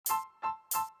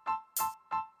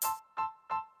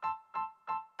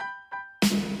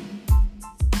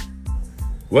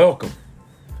Welcome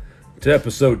to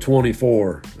episode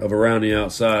 24 of Around the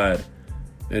Outside,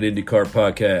 an IndyCar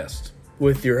podcast.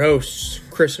 With your hosts,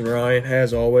 Chris and Ryan,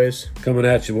 as always. Coming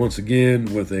at you once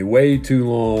again with a way too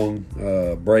long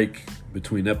break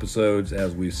between episodes,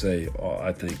 as we say,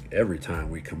 I think, every time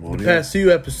we come on The here. past few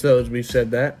episodes, we've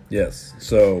said that. Yes,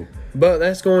 so But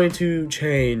that's going to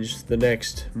change the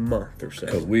next month or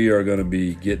because so. we are going to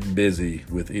be getting busy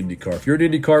with IndyCar. If you're an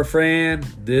IndyCar fan,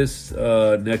 this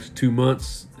next 2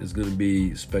 months is going to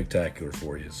be spectacular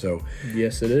for you. So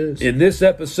Yes, it is. in this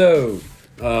episode,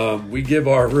 we give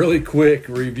our really quick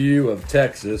review of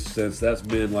Texas, since that's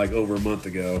been like over a month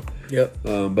ago. Yep.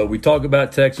 But we talk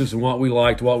about Texas and what we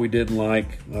liked, what we didn't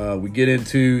like. We get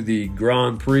into the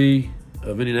Grand Prix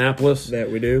of Indianapolis That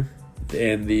we do.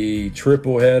 and the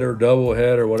triple header, double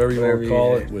header, whatever you want to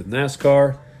call it, with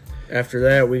NASCAR. After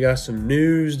that, we got some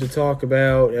news to talk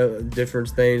about, different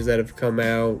things that have come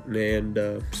out,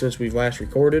 and since we've last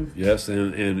recorded, Yes,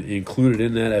 and included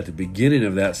in that at the beginning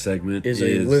of that segment is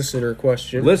a listener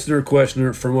question. Listener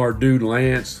questioner from our dude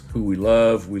Lance, who we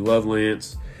love. We love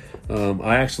Lance.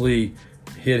 I actually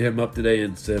hit him up today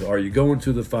and said, "Are you going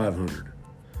to the 500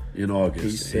 in August?"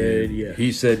 He said And yes.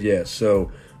 He said yes. So,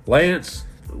 Lance,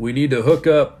 we need to hook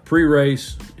up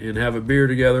pre-race and have a beer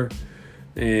together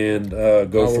and I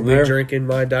go will from be there. drinking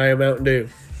my Diet Mountain Dew.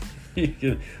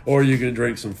 Or you can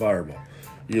drink some Fireball.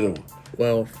 Either one.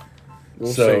 Well,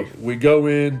 we'll So see. we go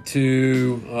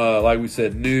into, like we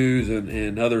said, news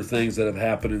and other things that have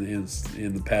happened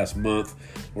in the past month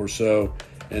or so.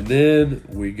 And then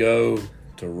we go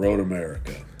to Road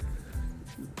America.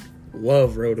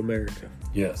 Love Road America.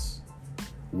 Yes.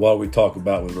 What we talk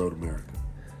about with Road America.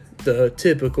 The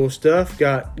typical stuff.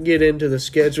 Get into the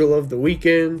schedule of the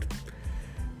weekend.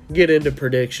 Get into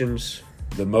predictions.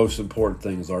 The most important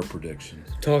thing is our predictions.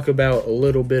 Talk about a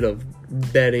little bit of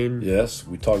betting. Yes,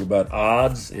 we talk about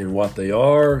odds and what they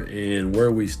are and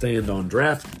where we stand on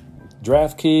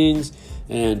DraftKings,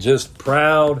 and just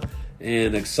proud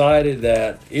and excited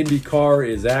that IndyCar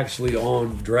is actually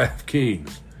on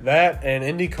DraftKings. That and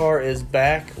IndyCar is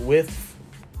back with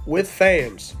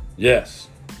fans. Yes.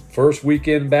 First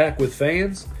weekend back with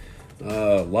fans,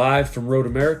 live from Road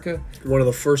America. One of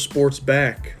the first sports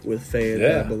back with fans,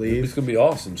 I It's believe. going to be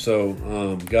awesome. So,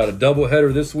 got a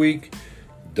doubleheader this week,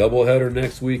 doubleheader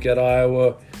next week at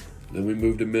Iowa. Then we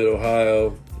moved to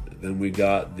Mid-Ohio. Then we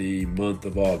got the month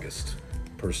of August,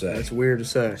 per se. That's weird to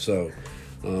say. So,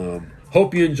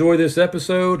 hope you enjoy this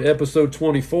episode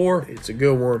 24. It's a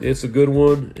good one. It's a good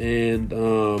one. And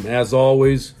as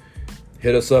always,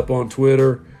 hit us up on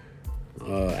Twitter.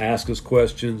 Ask us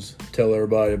questions. Tell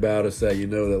everybody about us that you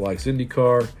know that likes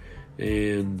IndyCar.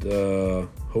 And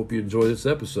hope you enjoy this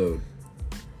episode.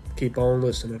 Keep on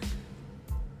listening.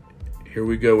 Here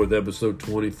we go with episode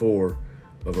 24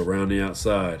 of Around the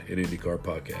Outside, an IndyCar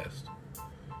podcast.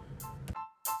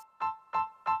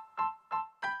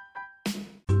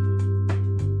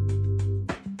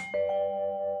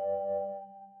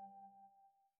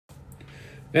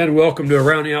 And welcome to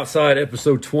Around the Outside,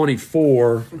 episode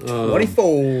 24.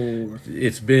 24.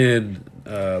 It's been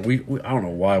we I don't know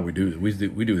why we do this.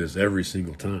 We do this every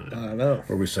single time. I know.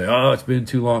 Where we say, "Oh, it's been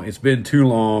too long. It's been too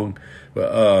long."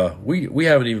 But we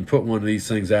haven't even put one of these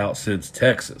things out since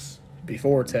Texas.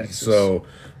 Before Texas. So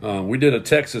we did a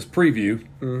Texas preview.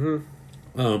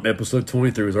 Mm-hmm. Episode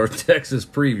 23 was our Texas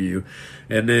preview,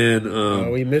 and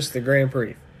then we missed the Grand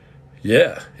Prix.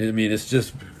 yeah, I mean it's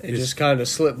just It just kind of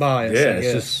slipped by us. yeah, I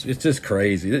guess. it's just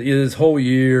crazy. This whole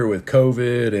year with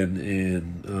COVID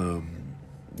and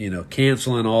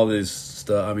canceling all this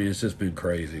stuff. I mean, it's just been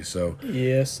crazy. So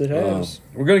Yes, it has.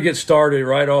 we're going to get started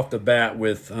right off the bat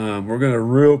with we're going to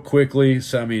real quickly.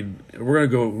 So I mean, we're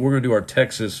going to do our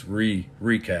Texas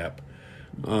recap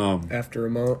After a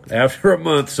month. after a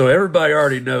month, so everybody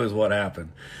already knows what happened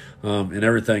and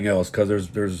everything else, because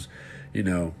there's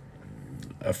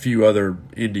a few other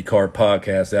IndyCar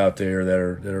podcasts out there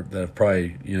that have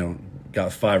probably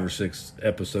got 5 or 6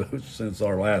 episodes since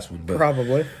our last one. But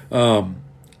Probably.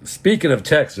 speaking of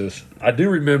Texas, I do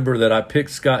remember that I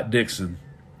picked Scott Dixon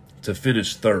to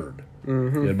finish third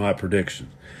in my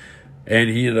prediction, and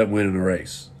he ended up winning the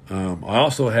race. I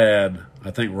also had,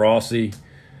 I think, Rossi,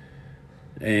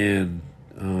 and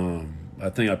I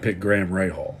think I picked Graham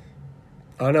Rahal.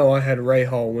 I know I had Ray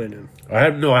Hall winning. I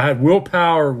had Will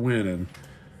Power winning.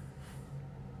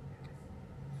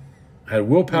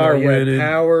 You had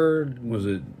Power, Was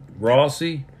it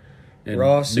Rossi and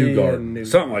Rossi Newgarden? and Newgarden.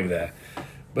 Something like that.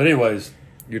 But anyways,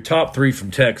 your top 3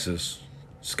 from Texas: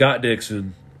 Scott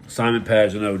Dixon, Simon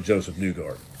Pagenaud, Joseph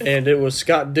Newgarden. and it was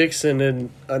Scott Dixon in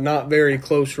a not very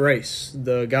close race.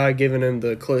 The guy giving him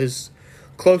his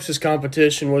closest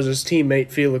competition was his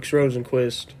teammate Felix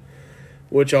Rosenquist,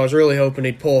 which I was really hoping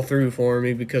he'd pull through for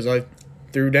me because I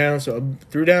threw down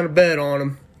a bet on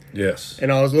him. Yes.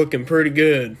 And I was looking pretty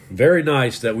good. Very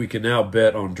nice that we can now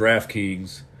bet on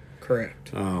DraftKings.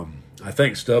 Correct. I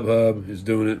think StubHub is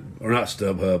doing it, or not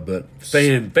StubHub, but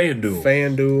FanDuel.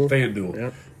 FanDuel.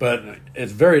 Yep. But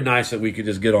it's very nice that we can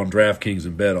just get on DraftKings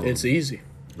and bet on It's them. easy.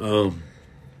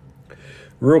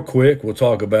 Real quick, we'll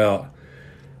talk about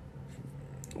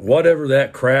whatever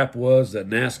that crap was that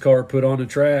NASCAR put on the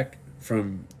track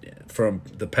from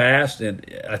the past, and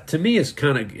to me, it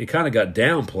kind of got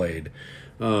downplayed.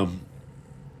 But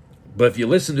if you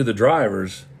listen to the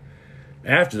drivers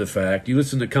after the fact, you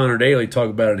listen to Connor Daly talk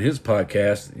about it in his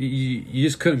podcast, you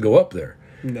just couldn't go up there.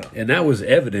 No. And that was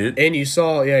evident. And you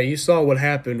saw what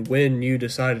happened when you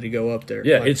decided to go up there.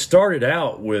 Yeah, it started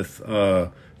out with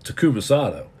Takuma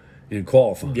Sato in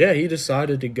qualifying. Yeah, he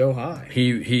decided to go high.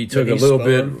 He took a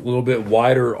little bit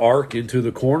wider arc into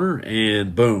the corner,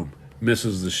 and boom,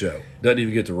 misses the show. Doesn't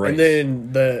even get to race.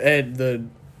 And then the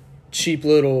cheap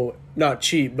little, not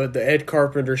cheap, but the Ed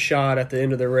Carpenter shot at the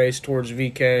end of the race towards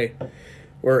VK,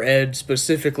 where Ed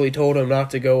specifically told him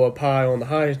not to go up high on the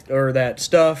high or that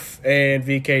stuff, and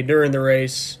VK during the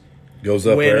race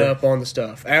went up on the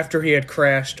stuff after he had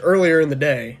crashed earlier in the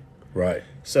day. Right.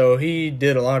 So he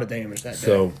did a lot of damage that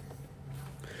day.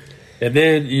 And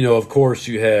then of course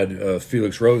you had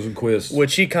Felix Rosenquist,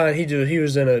 which he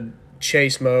was in a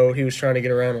chase mode. He was trying to get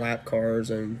around lap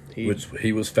cars, and he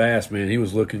was fast, man. He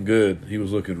was looking good. He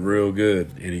was looking real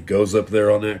good, and he goes up there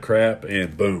on that crap,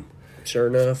 and boom. Sure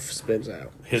enough, spins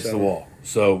out. Hits the wall.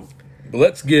 So, but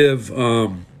let's give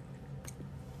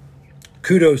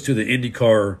kudos to the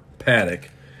IndyCar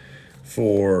paddock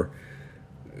for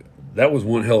that was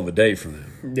one hell of a day for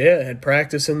them. Yeah, had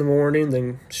practice in the morning,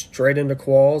 then straight into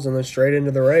quals, and then straight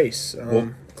into the race.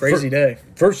 Crazy day.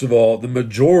 First of all, the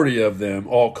majority of them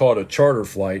all caught a charter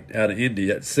flight out of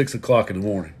Indy at 6 o'clock in the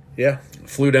morning. Yeah.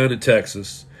 Flew down to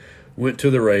Texas, went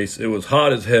to the race. It was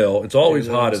hot as hell. It's always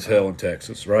hot as hell in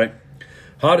Texas, right?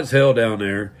 Hot as hell down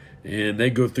there, and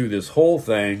they go through this whole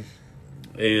thing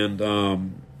and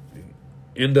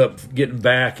end up getting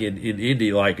back in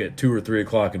Indy like at 2 or 3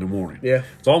 o'clock in the morning. Yeah.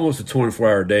 It's almost a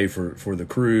 24-hour day for the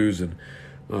crews and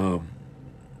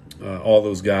all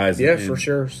those guys. Yeah, and for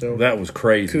sure. So that was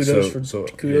crazy. Kudos to them.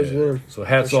 So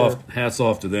hats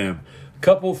off to them. A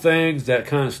couple things that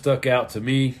kind of stuck out to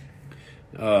me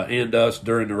and us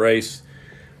during the race.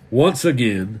 Once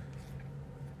again,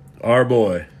 our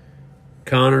boy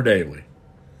Connor Daly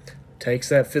takes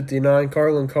that 59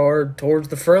 Carlin card towards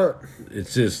the front.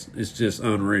 It's just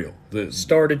unreal.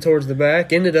 Started towards the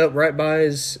back, ended up right by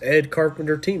his Ed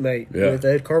Carpenter teammate with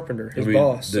Ed Carpenter, his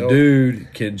boss. The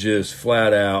dude can just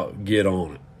flat out get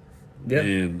on it. Yeah.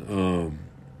 And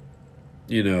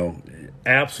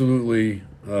absolutely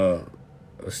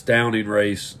astounding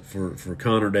race for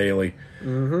Connor Daly.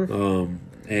 Mm-hmm.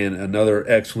 And another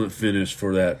excellent finish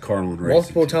for that Carlin race.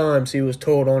 Multiple times he was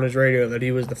told on his radio that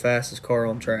he was the fastest car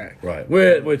on track. Right.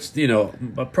 Which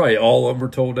probably all of them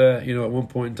were told that, at one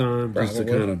point in time, just to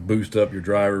kind of boost up your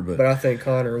driver. But I think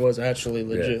Connor was actually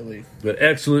legitimately. Yeah. But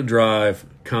excellent drive,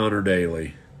 Connor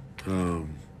Daly.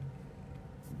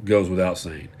 Goes without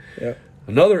saying. Yeah.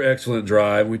 Another excellent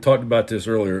drive, we talked about this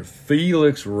earlier,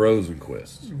 Felix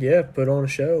Rosenquist. Yeah, put on a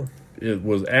show. It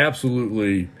was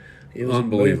absolutely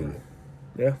unbelievable.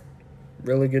 Yeah,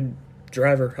 really good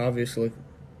driver, obviously.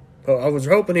 I was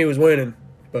hoping he was winning,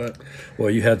 but... Well,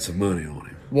 you had some money on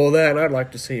him. Well, that, and I'd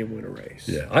like to see him win a race.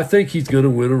 Yeah, I think he's going to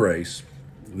win a race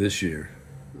this year.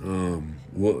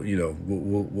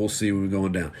 We'll see when we're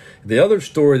going down. The other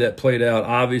story that played out,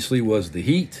 obviously, was the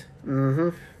heat.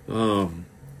 Mm-hmm.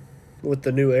 With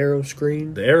the new aero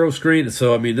screen. The aero screen.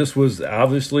 So, this was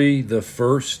obviously the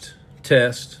first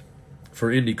test for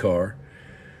IndyCar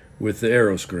with the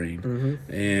aero screen.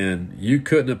 Mm-hmm. And you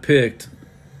couldn't have picked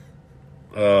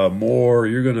more.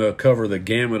 You're going to cover the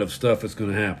gamut of stuff that's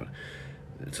going to happen.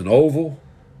 It's an oval.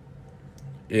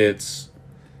 It's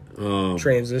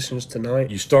transitions to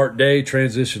night. You start day,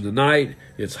 transition to night.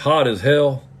 It's hot as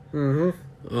hell.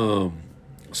 Mm-hmm.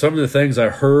 Some of the things I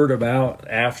heard about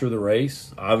after the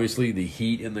race, obviously the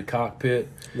heat in the cockpit.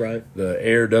 Right. The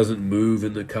air doesn't move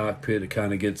in the cockpit. It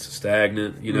kind of gets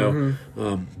stagnant,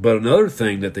 Mm-hmm. But another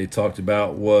thing that they talked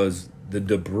about was the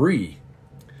debris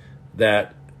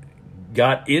that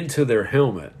got into their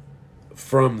helmet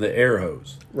from the air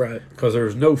hose. Right. Because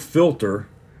there's no filter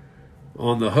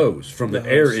on the hose from the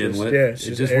air inlet.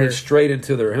 It just went straight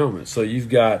into their helmet. So you've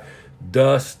got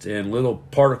dust and little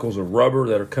particles of rubber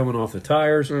that are coming off the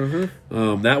tires.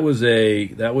 That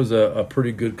was a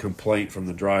pretty good complaint from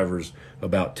the drivers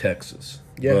about Texas.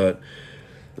 Yeah. But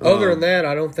other than that,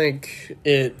 I don't think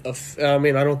it. I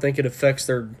don't think it affects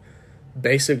their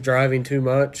basic driving too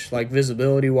much, like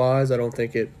visibility wise. I don't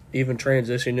think it even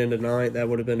transitioned into night. That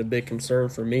would have been a big concern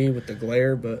for me with the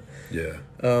glare. But yeah,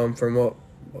 from what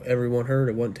everyone heard,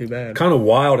 it wasn't too bad. Kind of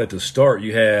wild at the start.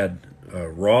 You had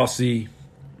Rossi,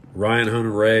 Ryan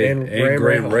Hunter-Reay, and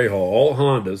Graham Rahal, all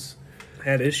Hondas.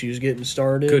 Had issues getting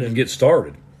started. Couldn't get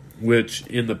started, which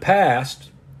in the past,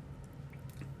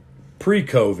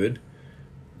 pre-COVID,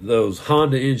 those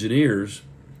Honda engineers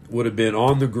would have been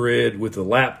on the grid with a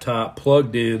laptop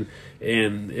plugged in,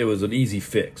 and it was an easy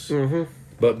fix.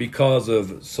 But because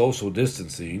of social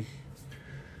distancing,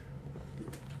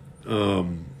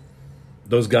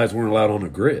 those guys weren't allowed on the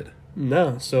grid.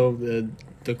 No, so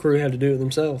the crew had to do it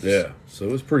themselves. Yeah, so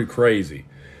it was pretty crazy.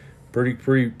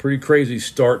 Pretty crazy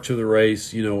start to the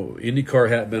race. You know, IndyCar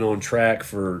hadn't been on track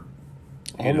for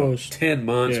almost 10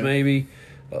 months, maybe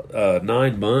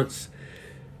 9 months.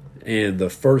 And the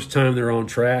first time they're on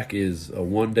track is a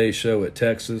one-day show at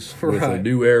Texas with a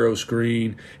new aero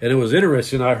screen. And it was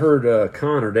interesting. I heard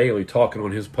Connor Daly talking on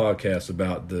his podcast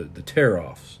about the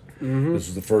tear-offs. This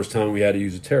was the first time we had to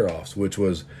use the tear-offs, which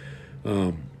was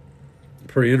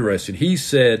pretty interesting. He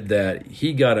said that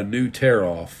he got a new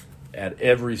tear-off at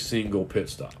every single pit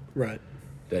stop. Right.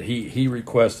 That he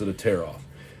requested a tear-off.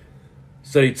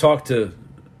 So he talked to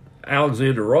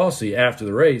Alexander Rossi after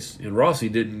the race, and Rossi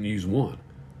didn't use one.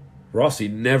 Rossi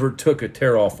never took a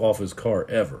tear-off off his car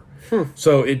ever.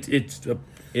 So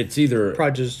it's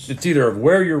either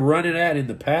where you're running at in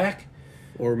the pack,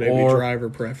 or maybe driver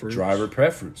preference. Driver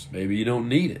preference. Maybe you don't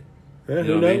need it. Yeah,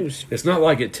 who knows? It's not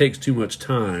like it takes too much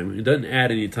time. It doesn't add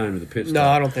any time to the pit stop. No,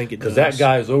 I don't think it does. Because that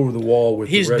guy's over the wall with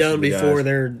he's the rest done of the before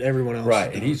guys. Everyone else.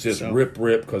 Right, and he's just rip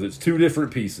because it's two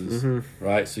different pieces.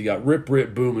 Right, so you got rip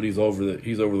boom, and he's over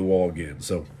the wall again.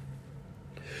 So,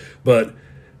 but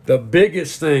the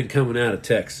biggest thing coming out of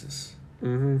Texas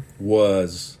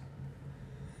was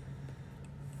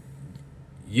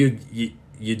you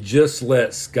just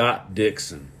let Scott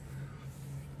Dixon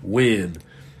win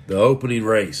the opening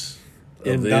race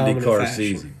of the IndyCar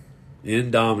season in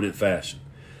dominant fashion,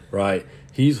 right?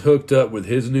 He's hooked up with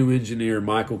his new engineer,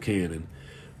 Michael Cannon,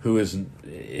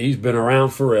 he's been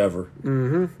around forever.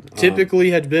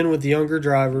 Typically had been with younger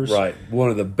drivers. Right.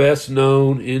 One of the best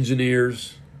known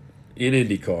engineers in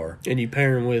IndyCar. And you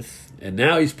pair him with... And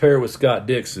now he's paired with Scott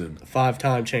Dixon. A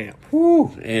 5-time champ.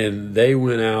 Woo! And they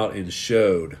went out and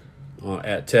showed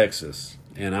at Texas.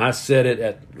 And I said it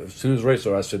as soon as the race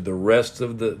started, I said the rest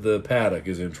of the paddock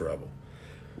is in trouble.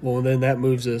 Well, then that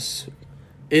moves us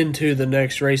into the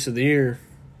next race of the year.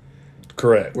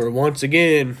 Correct. Where once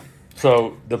again...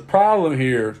 So the problem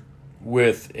here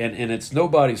with, and it's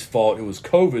nobody's fault, it was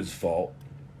COVID's fault,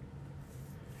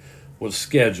 was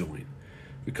scheduling.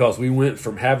 Because we went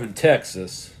from having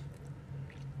Texas,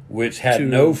 which had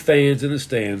no fans in the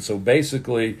stands, so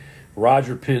basically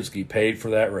Roger Penske paid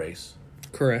for that race.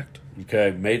 Correct.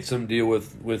 Okay, made some deal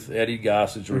with Eddie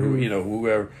Gossage or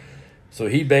whoever. So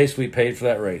he basically paid for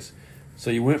that race.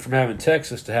 So you went from having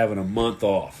Texas to having a month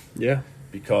off. Yeah.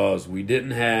 Because we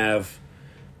didn't have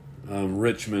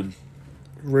Richmond,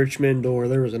 or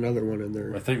there was another one in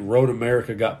there. I think Road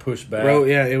America got pushed back.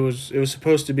 It was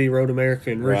supposed to be Road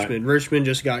America and Richmond. Right. Richmond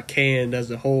just got canned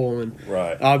as a whole, and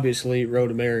obviously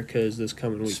Road America is this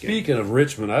coming weekend. Speaking of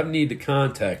Richmond, I need to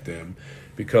contact them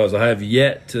because I have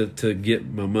yet to get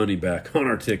my money back on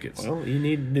our tickets. Well, you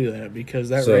need to do that because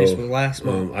that race was last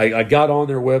month. I got on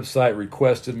their website,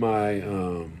 requested my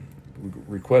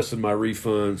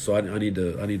refund, so I need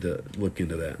to look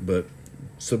into that. But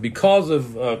so because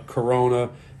of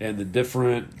Corona and the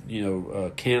different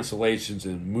cancellations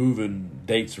and moving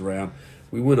dates around,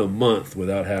 we went a month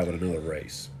without having another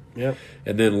race. Yep.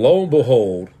 And then lo and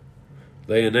behold,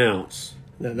 they announce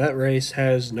that race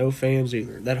has no fans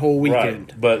either. That whole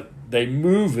weekend. Right, but they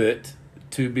move it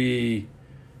to be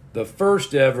the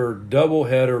first ever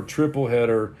doubleheader,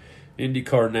 tripleheader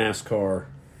IndyCar NASCAR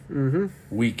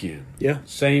weekend. Yeah.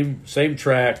 Same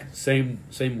track, same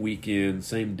weekend,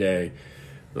 same day.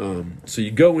 So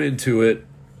you go into it,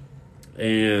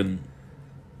 and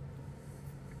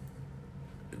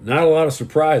not a lot of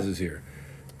surprises here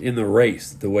in the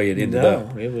race, the way it ended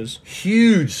up. It was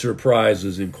huge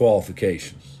surprises in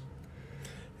qualifications.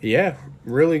 Yeah,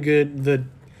 really good.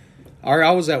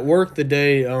 I was at work the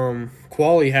day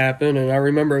quali happened, and I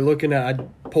remember I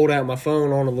pulled out my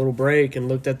phone on a little break and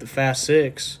looked at the Fast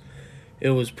Six. It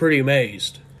was pretty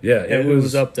amazed. Yeah, it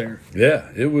was up there. Yeah,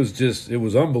 it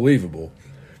was unbelievable.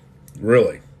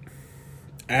 Really?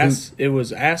 It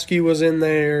was Askew was in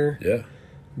there. Yeah.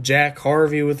 Jack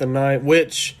Harvey with a 9,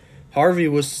 which Harvey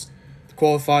was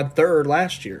qualified third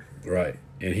last year. Right.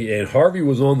 And Harvey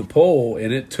was on the pole,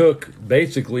 and it took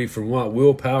basically, from what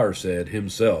Will Power said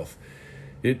himself,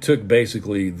 it took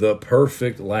basically the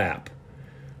perfect lap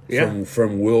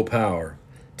from Will Power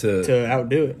to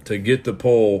outdo it, to get the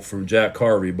pole from Jack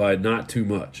Harvey by not too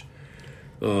much.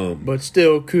 But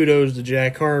still, kudos to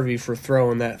Jack Harvey for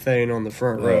throwing that thing on the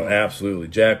front row. Oh, absolutely.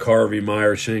 Jack Harvey,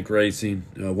 Meyer Shank Racing,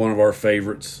 one of our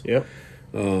favorites. Yep.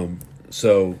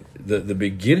 So the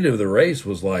beginning of the race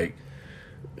was like,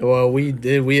 well,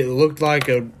 it looked like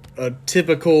a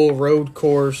typical road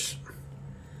course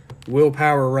Will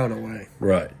Power runaway.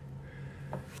 Right.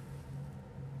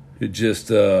 It just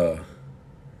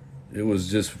it was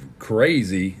just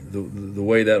crazy the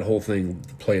way that whole thing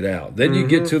played out. Then you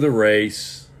get to the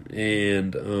race,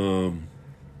 and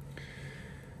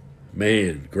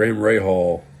man, Graham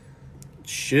Rahal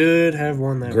should have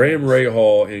won that. Graham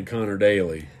Rahal and Connor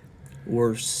Daly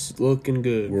were looking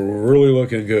good. Were really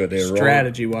looking good. They were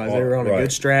strategy-wise, they were on a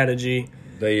good strategy.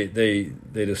 They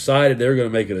decided they were going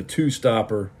to make it a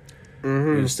two-stopper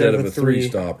instead of a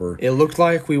three-stopper. It looked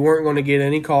like we weren't going to get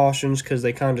any cautions because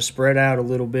they kind of spread out a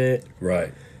little bit.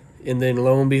 Right. And then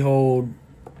lo and behold,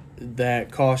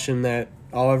 that caution that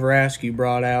Oliver Askew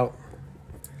brought out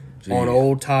on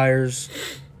old tires,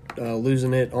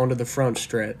 losing it onto the front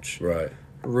stretch. Right.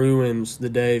 Ruins the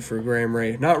day for Graham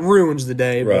Ray. Not ruins the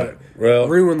day, right. But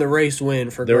ruined the race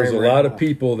win for Graham Ray. There was a lot of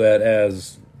people that,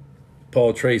 as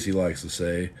Paul Tracy likes to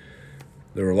say,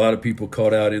 there were a lot of people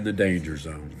caught out in the danger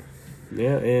zone.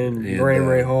 Yeah, and Graham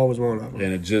Rahal was one of them.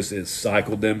 And it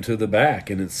cycled them to the back,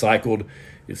 and it cycled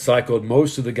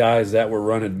most of the guys that were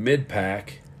running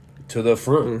mid-pack to the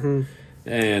front.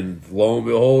 And lo and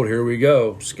behold, here we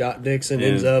go. Scott Dixon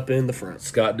ends up in the front.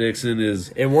 Scott Dixon is...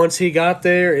 And once he got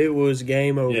there, it was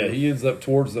game over. Yeah, he ends up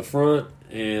towards the front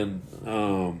and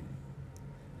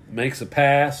makes a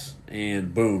pass,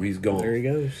 and boom, he's gone. There he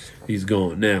goes. He's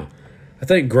gone. Now, I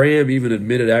think Graham even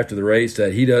admitted after the race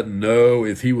that he doesn't know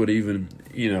if he would even,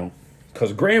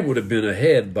 because Graham would have been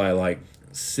ahead by like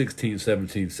 16,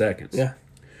 17 seconds. Yeah.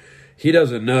 He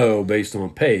doesn't know, based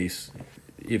on pace,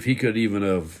 if he could even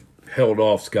have held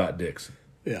off Scott Dixon.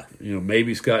 Yeah.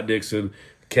 Maybe Scott Dixon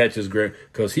catches Graham,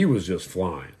 because he was just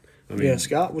flying. I mean,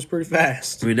 Scott was pretty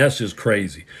fast. I mean, that's just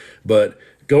crazy. But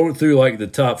going through like the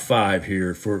top 5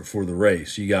 here for the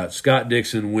race, you got Scott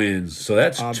Dixon wins, so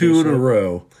that's Obviously. 2 in a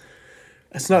row.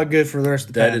 That's not good for the rest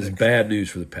of the paddock. That is bad news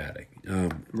for the paddock.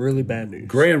 Really bad news.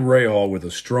 Graham Rahal with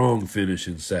a strong finish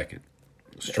in second.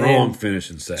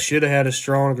 Should have had a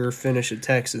stronger finish at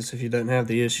Texas if he doesn't have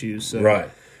the issues. So right.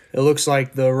 It looks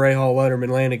like the Rahal, Letterman,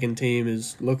 Lanigan team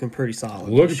is looking pretty solid.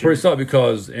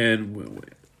 Because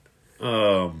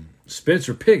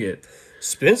Spencer Piggott.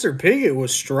 Spencer Piggott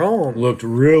was strong. Looked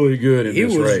really good in this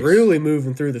race. He was really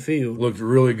moving through the field. Looked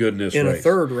really good in this race. In a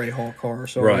third Rahal car.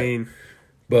 So, right. I mean.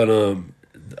 But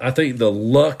I think the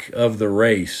luck of the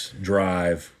race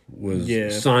drive was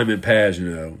Simon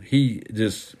Pagenaud. He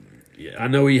just, I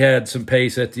know he had some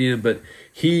pace at the end, but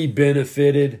he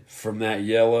benefited from that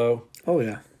yellow. Oh,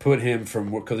 yeah. Put him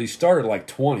from, because he started like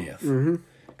 20th.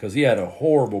 Because he had a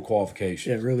horrible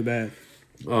qualification. Yeah, really bad.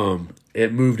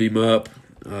 It moved him up.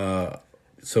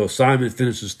 So Simon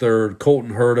finishes third.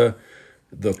 Colton Herta,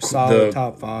 solid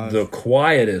top 5. The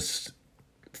quietest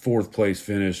 4th place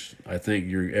finish I think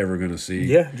you're ever going to see.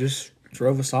 Yeah, just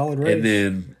drove a solid race. And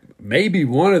then maybe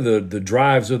one of the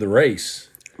drives of the race.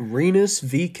 Renus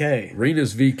VK.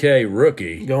 Renus VK,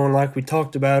 rookie. Going like we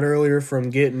talked about earlier, from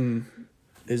getting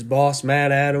his boss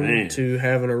mad at him to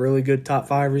having a really good top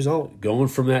 5 result. Going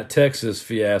from that Texas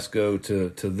fiasco to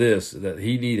this, that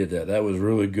he needed that. That was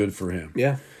really good for him.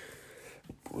 Yeah.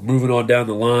 Moving on down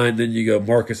the line, then you go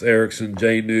Marcus Ericsson,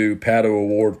 Jay New, Pato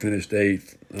Award finished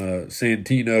 8th,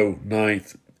 Santino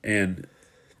 9th, and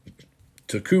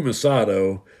Takuma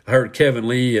Sato. I heard Kevin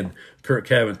Lee and Kurt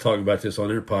Cavan talking about this on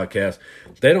their podcast.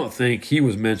 They don't think he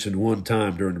was mentioned one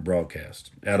time during the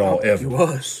broadcast at all, ever. He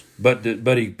was. But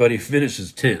he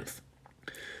finishes 10th.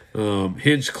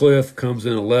 Hinchcliffe comes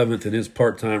in 11th in his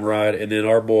part-time ride, and then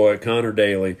our boy Connor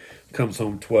Daly comes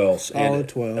home 12th. Solid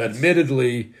 12th.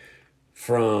 Admittedly,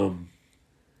 from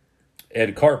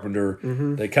Ed Carpenter,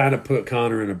 they kind of put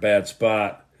Connor in a bad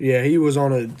spot. Yeah, he was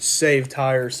on a save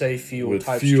tire, save fuel with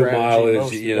type fuel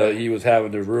strategy. mileage. He was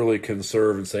having to really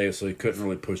conserve and save, so he couldn't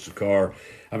really push the car.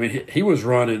 I mean, he was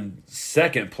running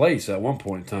second place at one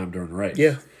point in time during the race.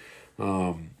 Yeah.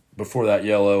 before that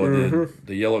yellow, and then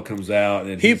the yellow comes out,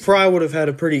 and He probably would have had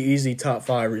a pretty easy top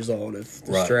 5 result if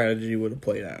the Right. strategy would have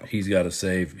played out. he's got to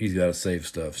save. He's got to save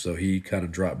stuff, so he kind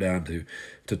of dropped down to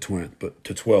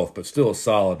 12th, but still a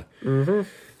solid.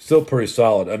 Still pretty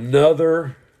solid.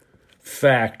 Another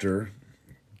factor,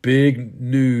 big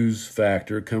news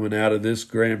factor coming out of this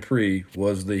Grand Prix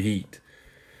was the heat.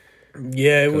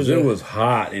 Yeah, it was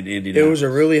hot in Indianapolis. It was a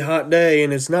really hot day,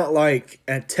 and it's not like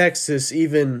at Texas,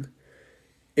 even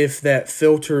if that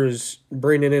filter is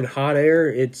bringing in hot air,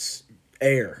 it's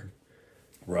air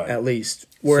right. at least.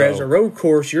 Whereas So- a road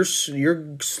course, you're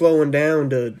slowing down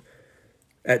to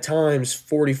at times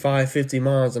 45, 50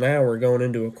 miles an hour going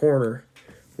into a corner,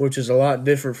 which is a lot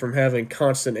different from having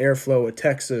constant airflow at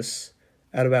Texas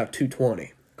at about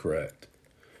 220. Correct.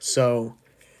 So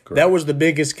Correct. that was the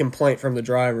biggest complaint from the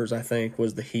drivers, I think,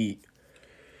 was the heat.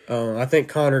 I think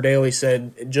Connor Daly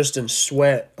said just in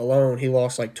sweat alone, he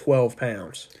lost like 12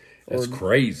 pounds. That's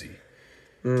crazy.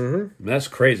 That's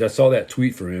crazy. I saw that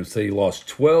tweet from him. Say he lost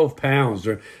 12 pounds.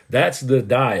 That's the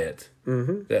diet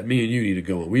that me and you need to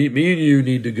go on. Me and you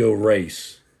need to go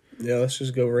race Yeah, let's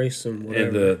just go race some in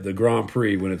whatever. the Grand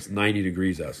Prix when it's 90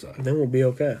 degrees outside. Then we'll be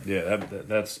okay. Yeah,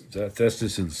 that's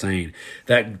just insane.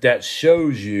 That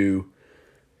shows you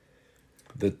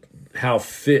how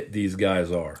fit these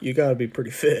guys are. You got to be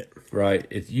pretty fit. Right?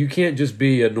 You can't just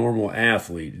be a normal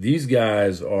athlete. These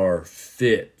guys are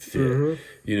fit, and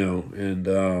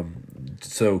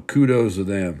so kudos to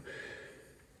them.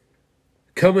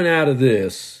 Coming out of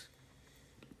this,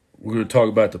 we're going to talk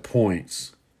about the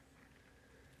points.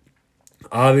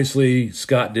 Obviously,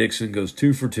 Scott Dixon goes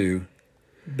 2 for 2.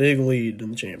 Big lead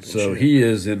in the championship. So he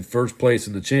is in first place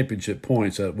in the championship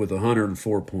points with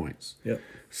 104 points. Yep.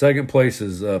 Second place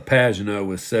is Pagano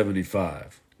with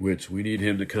 75, which we need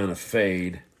him to kind of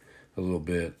fade a little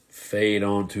bit. Fade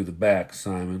onto the back,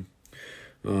 Simon.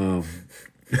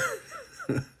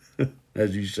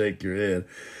 As you shake your head.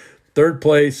 Third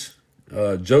place,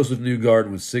 Joseph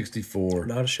Newgarden with 64.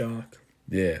 Not a shock.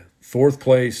 Yeah. Fourth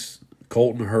place,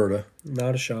 Colton Herta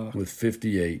Not a shock. with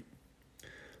 58.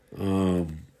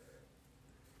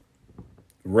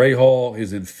 Ray Hall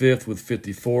is in fifth with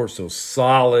 54, so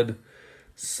solid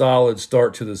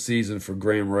start to the season for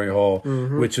Graham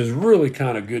Rahal, which is really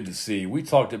kind of good to see. We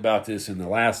talked about this in the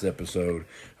last episode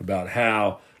about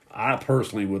how I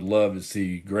personally would love to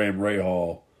see Graham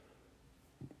Rahal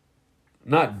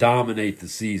not dominate the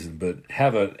season, but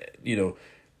have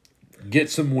get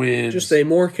some wins. Just a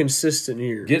more consistent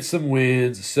year. Get some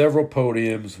wins, several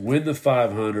podiums, win the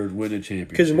 500, win the championship.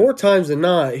 Because more times than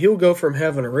not, he'll go from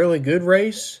having a really good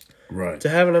race right. to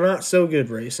having a not so good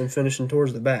race and finishing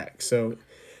towards the back. So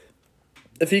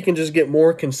if he can just get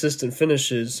more consistent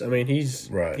finishes, I mean, he's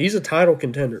a title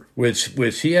contender. Which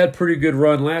he had pretty good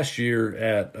run last year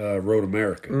at Road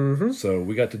America. So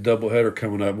we got the doubleheader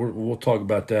coming up. We'll talk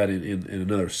about that in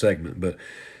another segment. But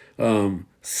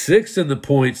sixth in the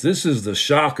points, this is the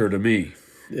shocker to me.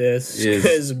 Yeah,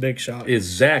 it's a big shock. Is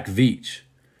Zach Veach.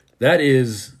 That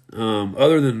is,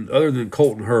 other than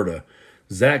Colton Herta,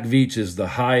 Zach Veach is the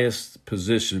highest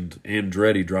positioned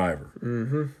Andretti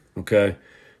driver. Okay?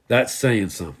 That's saying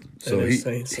something. So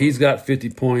he's got 50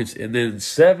 points. And then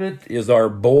seventh is our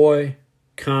boy,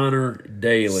 Connor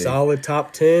Daly. Solid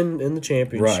top 10 in the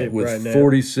championship with now.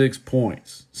 46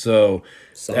 points. So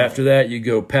after that, you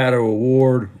go Pato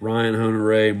Award, Ryan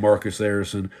Hunter-Ray, Marcus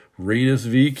Harrison, Renus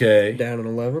VK. Down in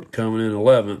 11th. Coming in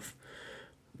 11th.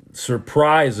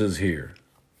 Surprises here.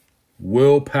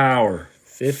 Will Power,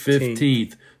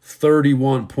 15th,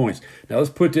 31 points. Now let's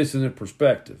put this into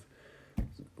perspective.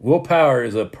 Will Power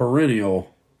is a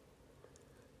perennial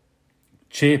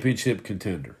championship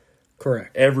contender.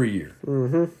 Correct. Every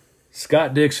year.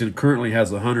 Scott Dixon currently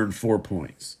has 104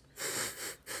 points.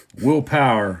 Will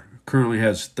Power currently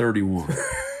has 31.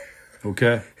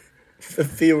 Okay? The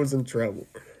field's in trouble.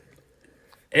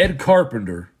 Ed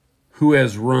Carpenter, who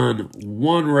has run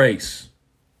one race,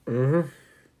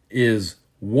 is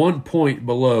 1 point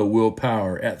below Will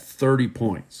Power at 30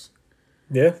 points.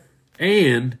 Yeah.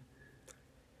 And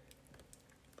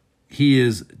he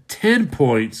is 10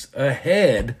 points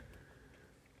ahead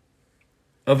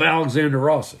of Alexander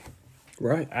Rossi.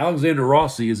 Right. Alexander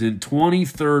Rossi is in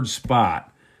 23rd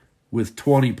spot with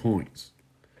 20 points.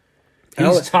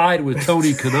 He's tied with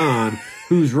Tony Kanaan,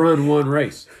 who's run one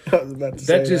race. I was about to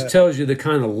say That just tells you the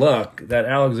kind of luck that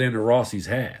Alexander Rossi's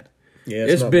had. Yeah,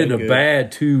 It's been a good.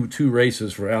 bad two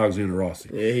races for Alexander Rossi.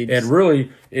 Yeah, and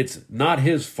really, it's not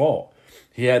his fault.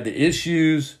 He had the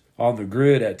issues on the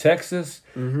grid at Texas,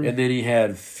 and then he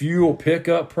had fuel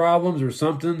pickup problems or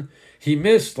something. He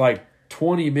missed like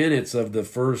 20 minutes of the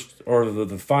first or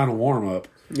the final warm-up.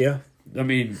 Yeah. I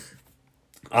mean,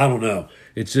 I don't know.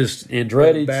 It's just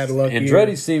Andretti. Bad luck Andretti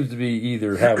year. seems to be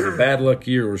either having a bad luck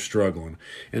year or struggling.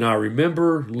 And I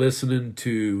remember listening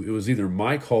to, it was either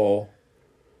Mike Hall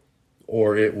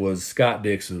or it was Scott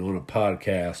Dixon on a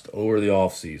podcast over the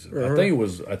offseason. Uh-huh.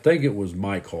 I think it was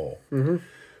Mike Hall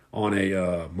on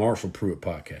a Marshall Pruitt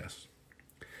podcast.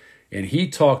 And he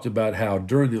talked about how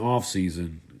during the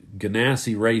offseason,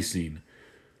 Ganassi Racing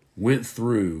went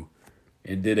through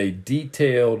and did a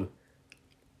detailed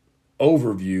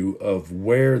overview of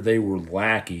where they were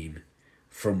lacking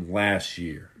from last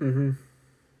year. Mm-hmm.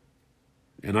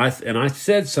 And I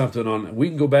said something on, we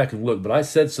can go back and look, but I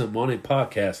said something on a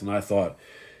podcast, and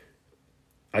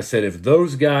I said, if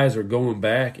those guys are going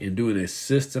back and doing a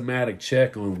systematic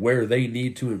check on where they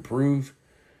need to improve,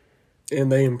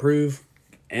 and they improve,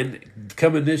 and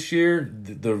coming this year,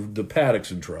 the paddock's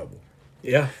in trouble.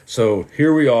 yeah. So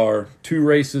here we are, 2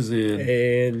 races in.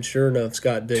 And sure enough,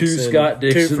 Scott Dixon. 2 Scott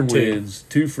Dixon 2 for 2. wins,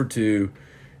 2 for 2.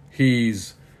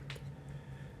 He's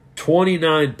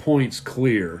 29 points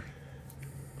clear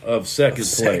of second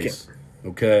place.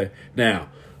 Okay. Now,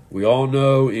 we all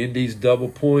know Indy's double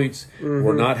points. Mm-hmm.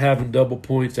 We're not having double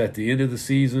points at the end of the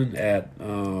season at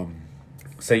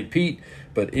St. Pete,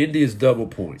 but Indy is double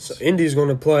points. So Indy's going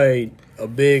to play a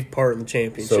big part in the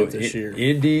championship this year.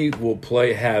 Indy will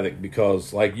play havoc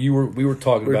because, like we were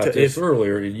talking about this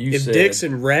earlier, and you if said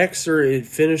Dixon wrecks or it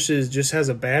finishes just has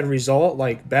a bad result,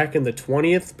 like back in the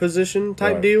 20th position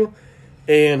type Right. deal,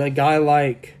 and a guy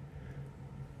like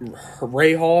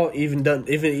Ray Hall even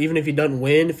if he doesn't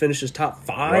win, finishes top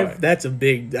 5, Right. that's a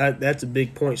big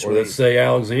point or swing. let's say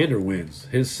Alexander wins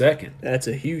his second. That's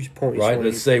a huge point Right, swing.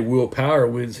 let's say Will Power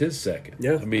wins his second.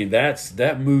 Yeah. I mean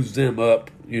that moves them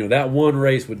up. You know, that one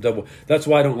race with double. That's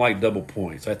why I don't like double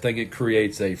points. I think it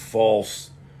creates a false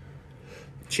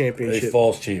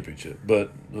championship.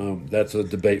 But that's a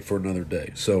debate for another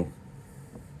day. So,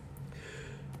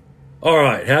 all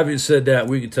right. Having said that,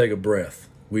 we can take a breath.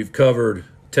 We've covered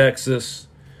Texas,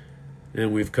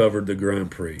 and we've covered the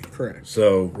Grand Prix. Correct.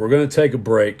 So we're going to take a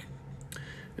break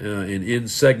and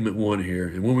end segment 1 here.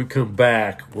 And when we come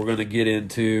back, we're going to get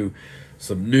into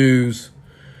some news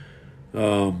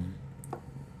from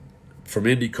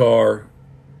IndyCar.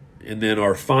 And then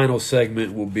our final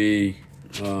segment will be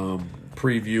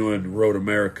previewing Road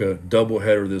America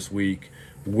doubleheader this week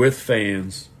with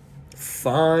fans.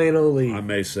 Finally, I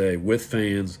may say with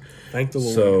fans. thank the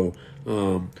Lord. So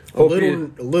a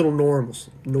little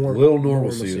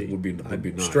normalcy would be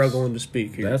nice. Struggling to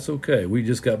speak here. That's okay. We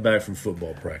just got back from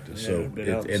football practice,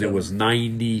 Yeah, it was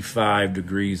 95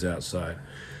 degrees outside.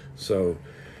 So,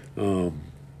 so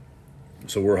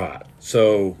we're hot.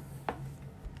 So,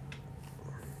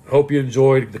 hope you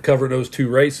enjoyed covering those 2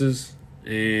 races,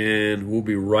 and we'll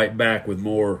be right back with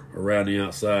more Around the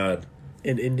Outside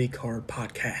and IndyCar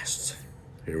podcasts.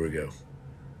 Here we go.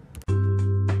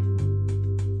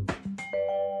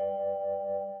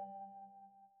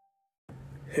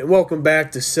 And welcome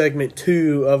back to segment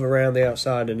 2 of Around the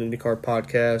Outside, an IndyCar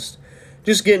podcast.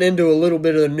 Just getting into a little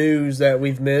bit of the news that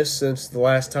we've missed since the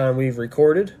last time we've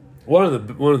recorded. One of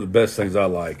the best things I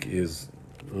like is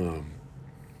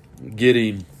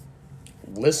getting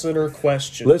Listener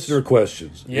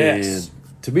questions. Yes.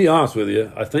 And to be honest with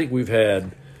you, I think we've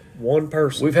had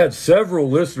several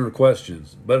listener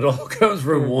questions, but it all comes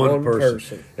from one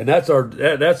person. And that's our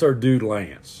dude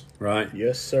Lance, right?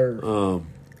 Yes, sir.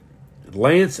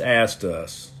 Lance asked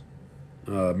us,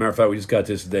 matter of fact, we just got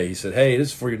this today. He said, hey, this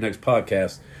is for your next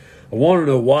podcast. I want to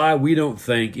know why we don't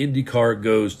think IndyCar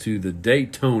goes to the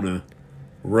Daytona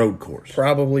road course.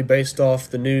 Probably based off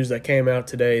the news that came out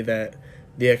today that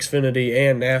the Xfinity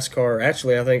and NASCAR,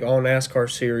 actually I think all NASCAR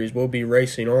series will be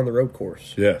racing on the road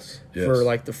course. Yes. For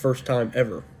like the first time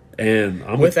ever.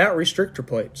 And without restrictor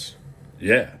plates.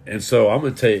 Yeah. And so I'm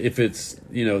going to tell you, if it's,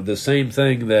 the same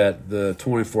thing that the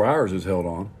 24 hours is held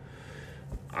on,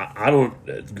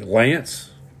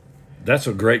 Lance, that's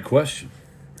a great question.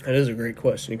 That is a great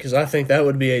question because I think that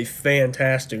would be a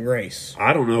fantastic race.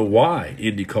 I don't know why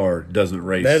IndyCar doesn't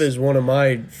race. That is one of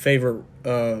my favorite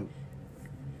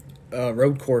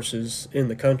road courses in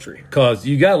the country. Because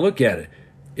you got to look at it.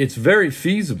 It's very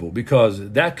feasible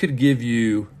because that could give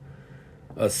you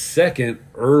a second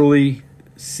early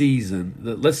season.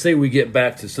 Let's say we get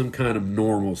back to some kind of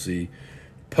normalcy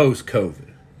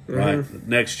post-COVID, right,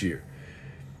 next year.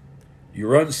 You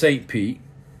run St. Pete.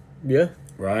 Yeah.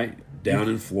 Right? Down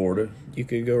in Florida. You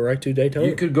could go right to Daytona.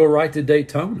 You could go right to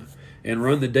Daytona and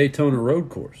run the Daytona road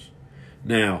course.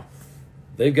 Now,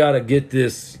 they've got to get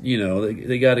this,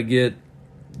 they got to get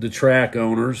the track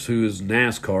owners, who is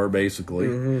NASCAR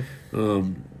basically,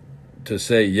 to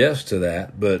say yes to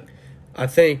that. But I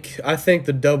think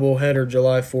the doubleheader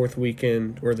July 4th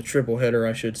weekend, or the triple header,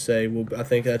 I should say, I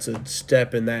think that's a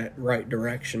step in that right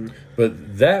direction.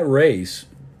 But that race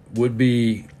would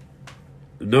be,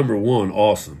 number one,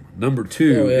 awesome. Number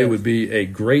two, it would be a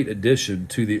great addition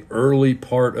to the early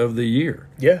part of the year.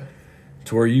 Yeah.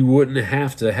 To where you wouldn't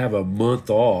have to have a month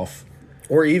off.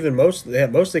 Or even most of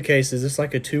the cases, it's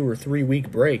like a 2 or 3 week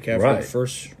break after the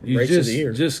first race of the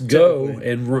year. Just go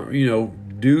and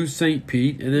do St.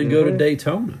 Pete and then go to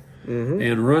Daytona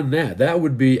and run that. That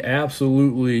would be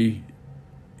absolutely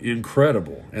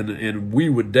incredible, and we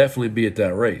would definitely be at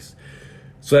that race.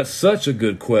 So that's such a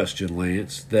good question,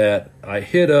 Lance, that I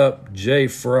hit up Jay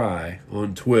Fry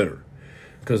on Twitter,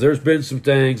 because there's been some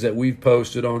things that we've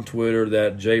posted on Twitter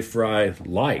that Jay Fry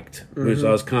liked, which I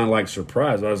was kind of like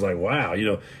surprised. I was like, wow,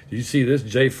 did you see this?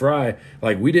 Jay Fry,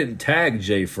 like, we didn't tag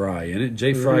Jay Fry in it.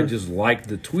 Jay Fry just liked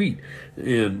the tweet.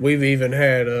 And we've even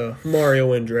had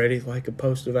Mario Andretti like a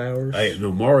post of ours.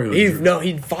 Mario.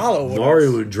 He'd follow us.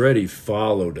 Mario Andretti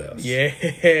followed us. Yeah.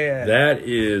 That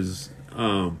is,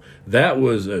 that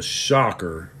was a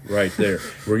shocker right there.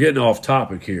 We're getting off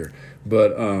topic here,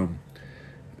 but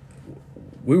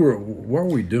what were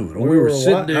we doing? We were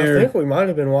sitting there. I think we might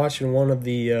have been watching one of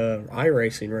the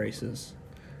iRacing races.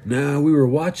 No, we were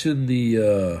watching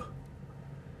the.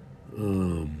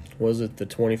 Was it the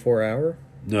 24-hour?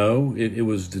 No, it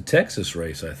was the Texas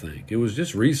race. I think it was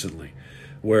just recently,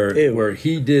 where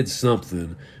he did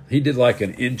something. He did like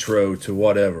an intro to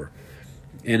whatever,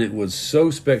 and it was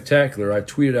so spectacular. I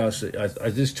tweeted out.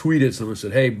 I just tweeted someone,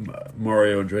 said, "Hey,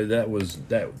 Mario Andre, that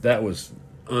was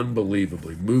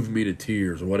unbelievably moved me to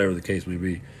tears," or whatever the case may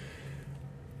be.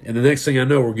 And the next thing I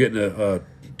know, we're getting a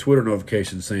Twitter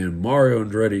notification saying Mario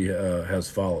Andretti has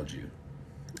followed you.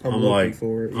 I'm looking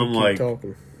for it. I'm like,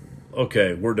 talking.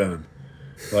 Okay, we're done.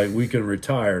 Like, we can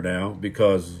retire now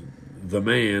because the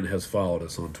man has followed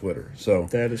us on Twitter. So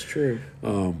that is true.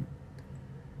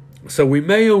 So we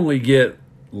may only get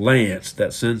Lance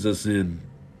that sends us in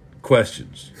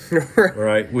questions,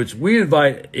 right? Which we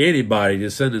invite anybody to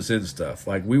send us in stuff.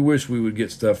 Like, we wish we would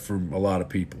get stuff from a lot of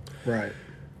people. Right.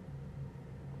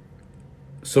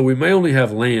 So we may only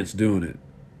have Lance doing it.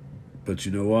 But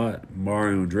you know what?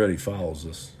 Mario Andretti follows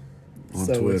us on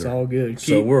Twitter. So it's all good.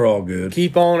 So we're all good.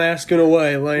 Keep on asking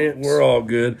away, Lance. We're all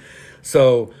good.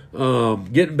 So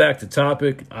getting back to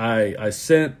topic, I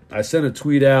sent a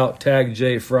tweet out, tagged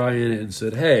Jay Fry in it, and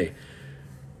said, hey,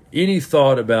 any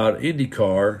thought about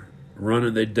IndyCar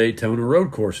running the Daytona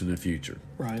road course in the future?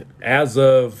 Right. As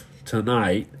of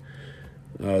tonight,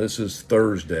 this is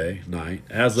Thursday night.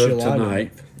 As of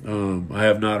tonight, I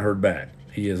have not heard back.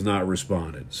 He has not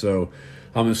responded. So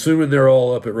I'm assuming they're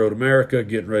all up at Road America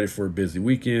getting ready for a busy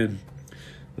weekend.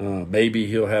 Maybe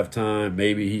he'll have time.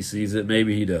 Maybe he sees it.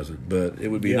 Maybe he doesn't. But it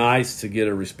would be nice to get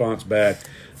a response back.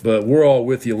 But we're all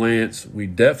with you, Lance. We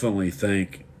definitely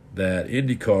think that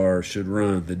IndyCar should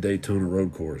run the Daytona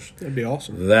road course. That'd be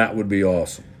awesome. That would be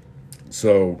awesome.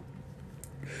 So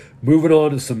moving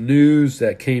on to some news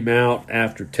that came out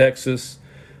after Texas.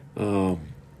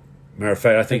 Matter of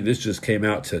fact, I think this just came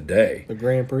out today. The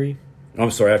Grand Prix? I'm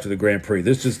sorry, after the Grand Prix.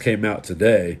 This just came out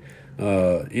today.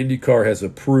 IndyCar has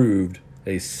approved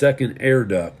a second air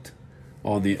duct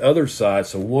on the other side,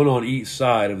 so one on each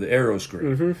side of the aero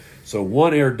screen. Mm-hmm. So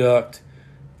one air duct,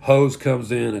 hose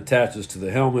comes in, attaches to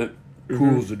the helmet,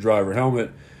 cools the driver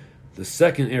helmet. The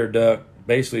second air duct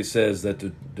basically says that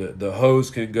the hose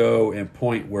can go and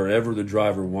point wherever the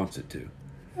driver wants it to.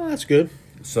 Oh, that's good.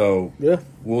 So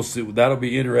we'll see. That'll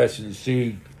be interesting to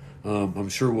see. I'm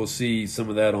sure we'll see some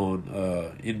of that on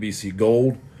NBC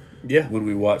Gold. Yeah, when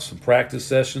we watch some practice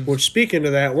sessions. Well, speaking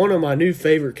of that, one of my new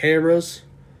favorite cameras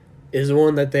is the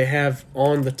one that they have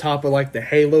on the top of like the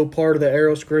halo part of the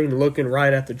aero screen, looking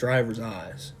right at the driver's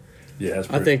eyes. Yeah,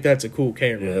 I think that's a cool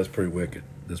camera. Yeah, that's pretty wicked.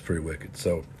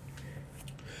 So,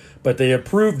 but they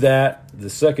approved the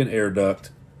second air duct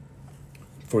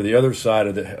for the other side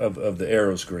of the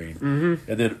aero screen.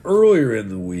 Mm-hmm. And then earlier in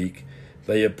the week,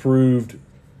 they approved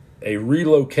a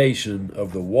relocation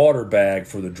of the water bag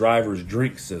for the driver's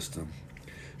drink system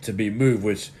to be moved,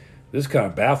 which this kind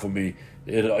of baffled me.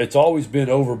 It's always been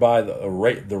over by the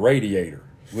radiator,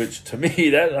 which to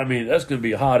me, that's going to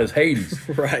be hot as Hades.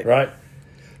 Right?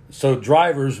 So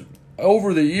drivers,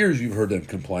 over the years, you've heard them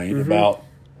complain about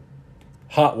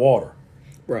hot water.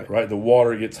 Right? The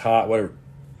water gets hot, whatever.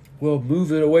 Well,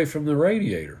 move it away from the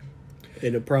radiator.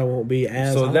 And it probably won't be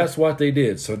as So hot. that's what they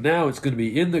did. So now it's going to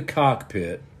be in the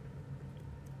cockpit,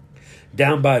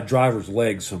 down by a driver's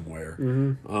leg somewhere,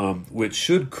 which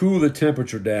should cool the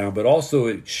temperature down, but also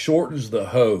it shortens the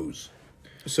hose.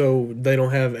 So they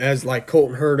don't have, as like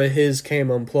Colton Herta, his came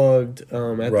unplugged at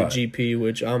Right. the GP,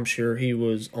 which I'm sure he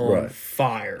was on Right.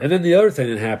 fire. And then the other thing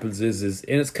that happens is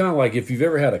and it's kind of like if you've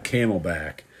ever had a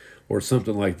Camelback or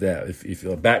something like that. If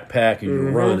you're a backpack and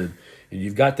you're running and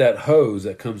you've got that hose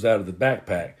that comes out of the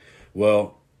backpack,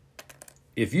 well,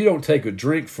 if you don't take a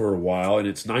drink for a while and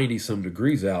it's 90 some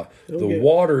degrees out, the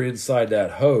water inside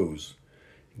that hose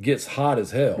gets hot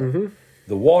as hell.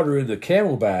 The water in the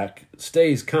Camelback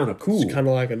stays kind of cool. It's kind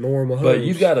of like a normal hose. But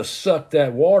you've got to suck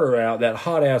that water out, that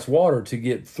hot ass water, to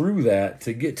get through that,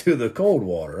 to get to the cold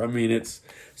water. I mean,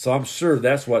 so I'm sure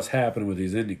that's what's happening with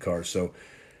these Indy cars. So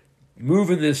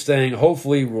moving this thing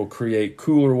hopefully will create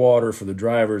cooler water for the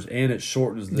drivers, and it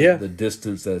shortens the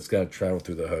distance that it's got to travel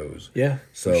through the hose. Yeah,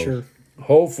 So for sure.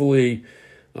 hopefully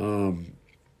that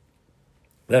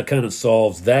kind of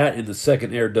solves that, and the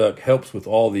second air duct helps with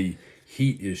all the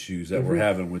heat issues that we're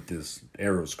having with this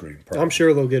aeroscreen problem. I'm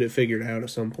sure they'll get it figured out at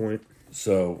some point.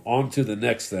 So on to the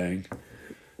next thing.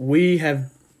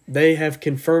 They have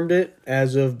confirmed it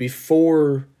as of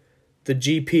before the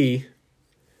GP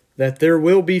that there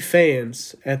will be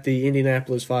fans at the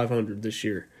Indianapolis 500 this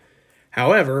year.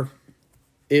 However,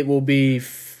 it will be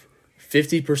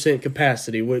 50%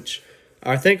 capacity, which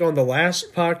I think on the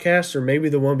last podcast or maybe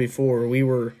the one before, we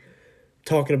were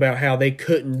talking about how they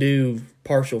couldn't do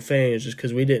partial fans just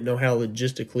because we didn't know how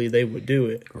logistically they would do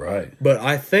it. Right. But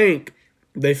I think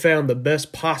they found the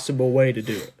best possible way to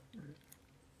do it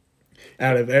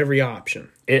out of every option.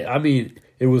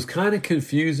 It was kind of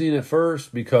confusing at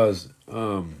first because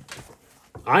I'm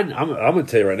going to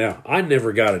tell you right now, I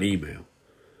never got an email.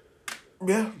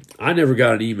 Yeah. I never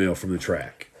got an email from the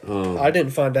track. I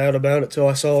didn't find out about it till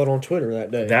I saw it on Twitter that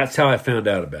day. That's how I found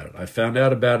out about it. I found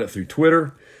out about it through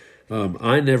Twitter.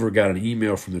 I never got an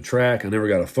email from the track. I never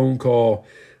got a phone call.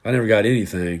 I never got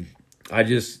anything. I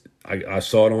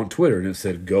saw it on Twitter, and it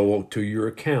said, go to your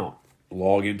account,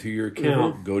 log into your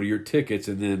account, go to your tickets,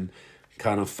 and then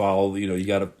kind of follow, you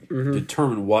got to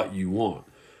determine what you want.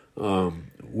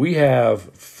 We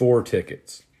have 4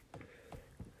 tickets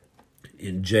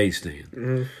in J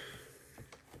stand,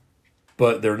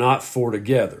 but they're not 4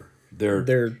 together.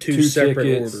 They're two separate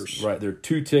tickets, orders. Right, they're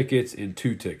 2 tickets and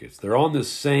 2 tickets. They're on the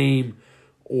same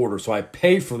order, so I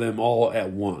pay for them all at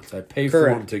once. I pay for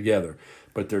them together,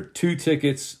 but they're 2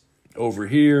 tickets over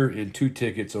here and 2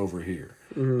 tickets over here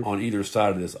on either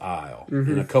side of this aisle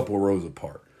and a couple of rows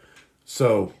apart.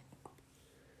 So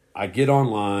I get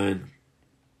online.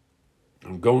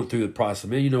 I'm going through the process.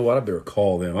 Man, you know what? I better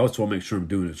call them. I just want to make sure I'm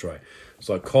doing this right.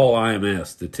 So I call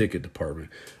IMS, the ticket department.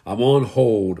 I'm on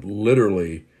hold,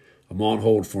 literally. I'm on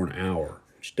hold for an hour.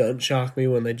 Which doesn't shock me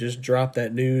when they just drop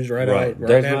that news right Does out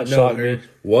not of shock nowhere. me.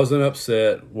 Wasn't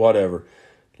upset. Whatever.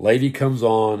 Lady comes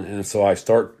on, and so I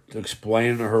start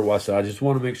explaining to her what I said. I just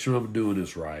want to make sure I'm doing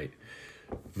this right.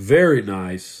 Very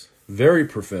nice. Very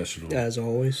professional. As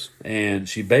always. And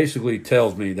she basically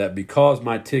tells me that because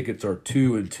my tickets are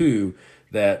 2 and 2,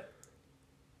 that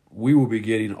we will be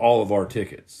getting all of our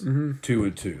tickets 2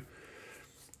 and 2.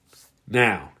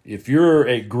 Now, if you're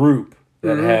a group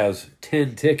that has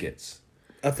 10 tickets,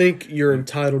 I think you're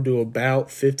entitled to about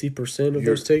 50% of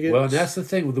those tickets. Well, and that's the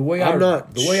thing. The way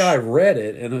I read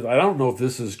it, and I don't know if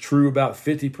this is true about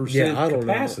 50%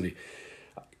 capacity.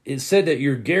 It said that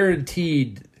you're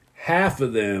guaranteed half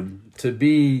of them to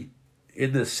be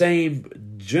in the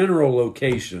same general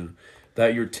location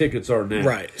that your tickets are now.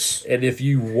 Right. And if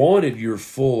you wanted your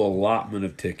full allotment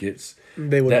of tickets,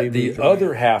 they would that be the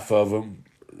other half of them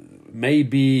may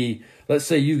be, let's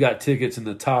say you got tickets in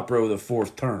the top row of the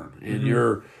 4th turn, and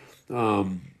you're,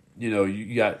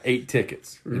 you got 8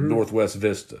 tickets in Northwest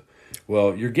Vista.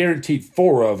 Well, you're guaranteed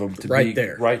 4 of them to be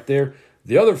right there.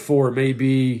 The other 4 may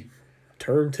be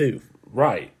turn 2.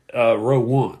 Right. Row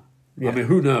 1. Yeah. I mean,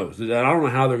 who knows? I don't know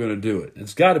how they're going to do it.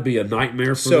 It's got to be a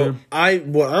nightmare for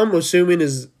them. What I'm assuming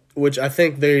is, which I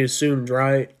think they assumed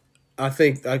right, I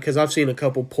think, because I've seen a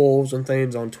couple polls and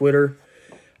things on Twitter,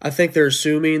 I think they're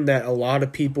assuming that a lot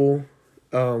of people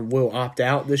will opt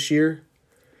out this year,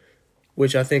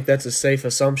 which I think that's a safe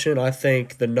assumption. I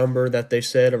think the number that they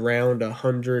said around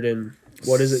 100 and,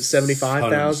 what is it,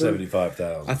 75,000?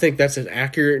 175,000. I think that's an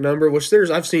accurate number, which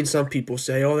I've seen some people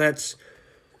say, oh, that's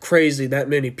crazy, that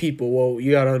many people. Well,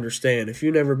 you got to understand, if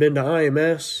you've never been to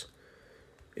IMS,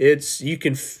 you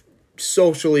can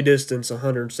socially distance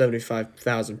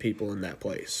 175,000 people in that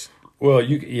place. Well,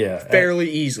 fairly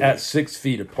easily at 6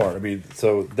 feet apart. I mean,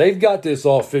 so they've got this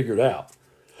all figured out.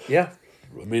 Yeah,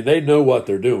 I mean, they know what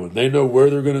they're doing. They know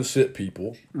where they're going to sit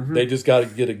people. They just got to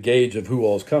get a gauge of who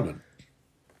all's coming.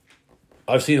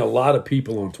 I've seen a lot of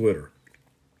people on Twitter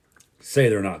say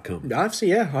they're not coming. I've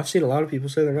seen a lot of people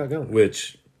say they're not going.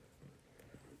 Which,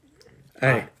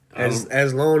 hey,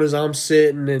 as long as I'm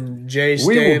sitting and Jay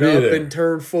staying up in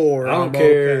turn 4, I don't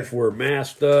care if we're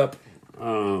masked up.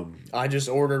 I just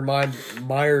ordered my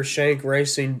Meyer Shank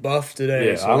Racing buff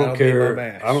today. Yeah, so I don't care. Be my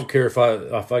mask. I don't care if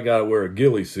I got to wear a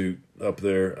ghillie suit up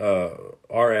there.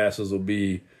 Our asses will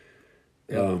be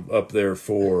up there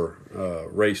for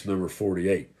race number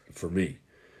 48 for me.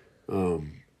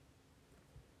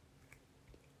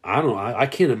 I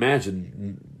can't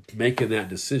imagine making that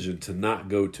decision to not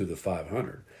go to the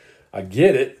 500. I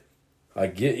get it. I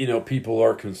get, people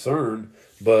are concerned,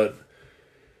 but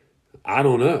I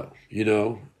don't know,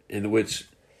 in which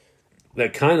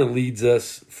that kind of leads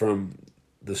us from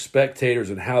the spectators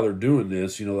and how they're doing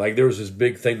this. Like there was this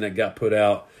big thing that got put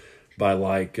out by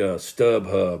like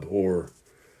StubHub or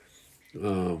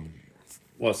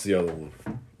what's the other one?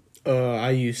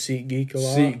 I use SeatGeek a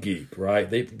lot. SeatGeek, right?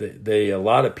 They a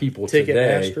lot of people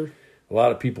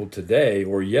today,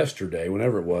 or yesterday,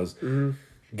 whenever it was,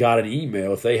 got an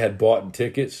email. If they had bought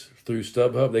tickets through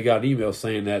StubHub, they got an email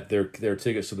saying that their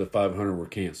tickets to the 500 were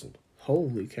canceled.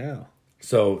 Holy cow!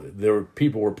 So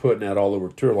people were putting that all over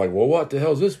Twitter, like, well, what the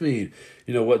hell does this mean?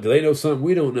 What do they know something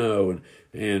we don't know?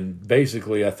 And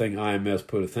basically, I think IMS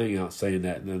put a thing out saying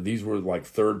that these were like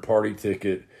third-party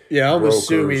ticket. Yeah, I'm brokers.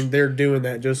 assuming they're doing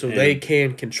that just so they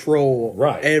can control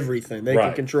everything. They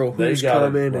can control who's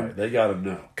coming. Right, they got to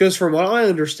know. Because from what I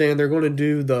understand, they're going to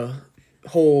do the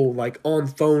whole like on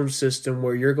phone system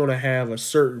where you're going to have a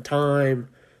certain time,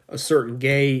 a certain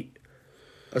gate,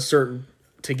 a certain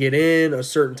to get in, a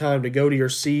certain time to go to your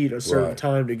seat, a certain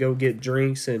time to go get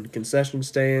drinks and concession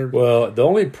stand. Well, the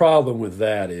only problem with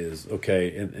that is,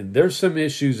 and there's some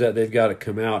issues that they've got to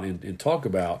come out and talk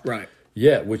about. Right.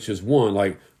 Yeah, which is one,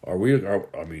 like, are we going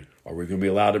to be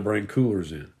allowed to bring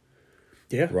coolers in?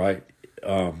 Yeah. Right?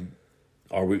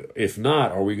 If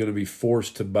not, are we going to be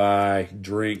forced to buy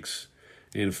drinks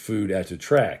and food at the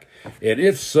track? And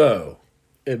if so,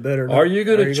 it better not. Are you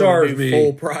going to charge me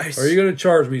full price? Are you going to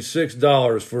charge me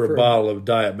 $6 for a bottle of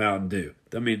Diet Mountain Dew?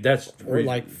 I mean, that's or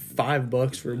like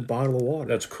 $5 for a bottle of water.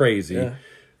 That's crazy,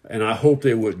 and I hope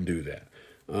they wouldn't do that.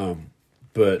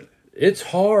 But it's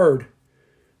hard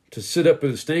to sit up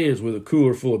in the stands with a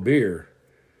cooler full of beer,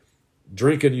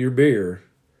 drinking your beer,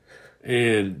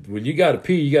 and when you got to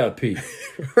pee, you got to pee.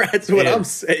 That's what I'm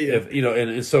saying.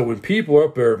 And so when people are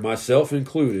up there, myself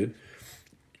included,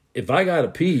 if I got to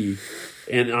pee.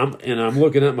 And I'm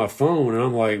looking at my phone and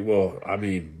I'm like, well, I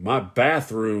mean, my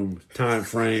bathroom time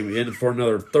frame in for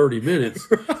another 30 minutes,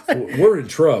 we're in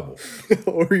trouble.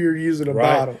 Or you're using a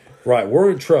bottle. Right,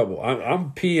 we're in trouble.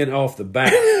 I'm peeing off the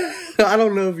back. I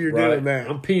don't know if you're doing that.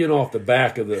 I'm peeing off the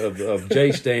back of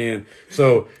J Stand.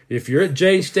 So if you're at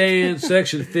J Stand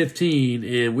section 15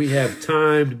 and we have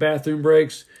timed bathroom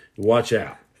breaks, watch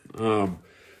out.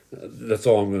 That's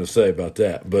all I'm going to say about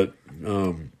that. But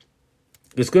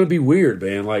it's going to be weird,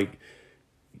 man. Like,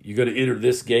 you're going to enter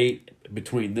this gate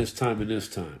between this time and this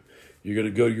time. You're going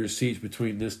to go to your seats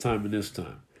between this time and this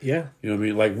time. Yeah. You know what I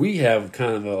mean? Like, we have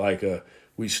kind of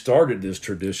we started this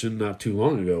tradition not too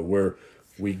long ago where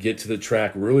we get to the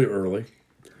track really early.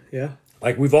 Yeah.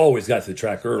 Like, we've always got to the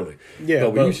track early. Yeah.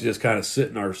 But we used to just kind of sit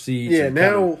in our seats and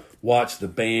now watch the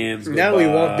bands go Now by we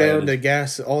walk down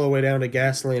all the way down to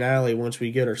Gasoline Alley once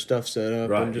we get our stuff set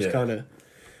up and just kind of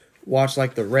watch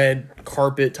like the red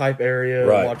carpet type area,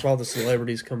 watch all the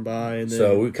celebrities come by, and then,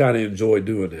 so we kind of enjoy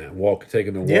doing that.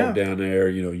 Taking a walk down there.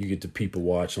 You get to people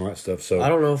watch and all that stuff. So I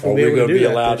don't know if we'll going to be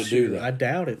allowed to do that. I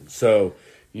doubt it. So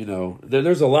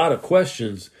there's a lot of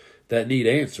questions that need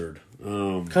answered.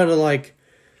 Kind of like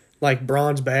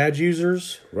bronze badge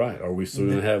users. Right? Are we still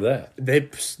going to have that?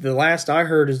 The last I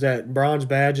heard is that bronze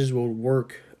badges will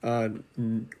work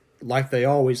like they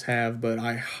always have, but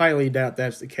I highly doubt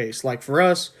that's the case. Like for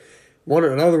us.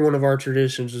 Another one of our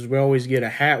traditions is we always get a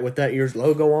hat with that year's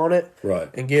logo on it, right,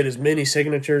 and get as many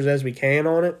signatures as we can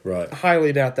on it. Right. I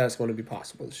highly doubt that's going to be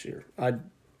possible this year.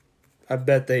 I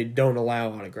bet they don't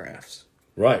allow autographs.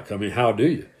 Right. I mean, how do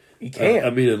you? You can't.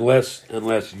 I mean, unless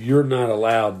you're not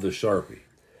allowed the Sharpie.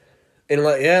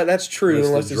 That's true.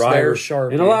 Unless it's their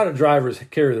Sharpie. And a lot of drivers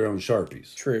carry their own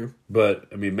Sharpies. True. But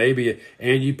I mean,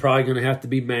 and you're probably going to have to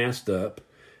be masked up.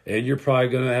 And you're probably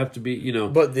going to have to be,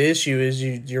 But the issue is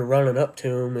you're running up to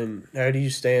them, and how do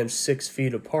you stand 6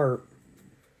 feet apart?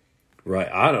 Right.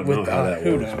 I don't know how that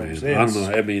works, man. I don't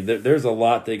know. I mean, there's a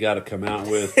lot they got to come out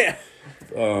with.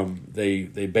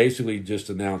 They basically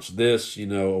just announced this,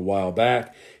 a while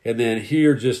back. And then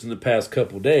here, just in the past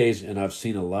couple of days, and I've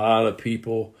seen a lot of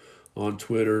people on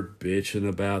Twitter bitching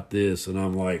about this. And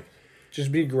I'm like...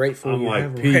 Just be grateful I'm you like,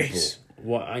 have a people, race.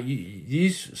 Well,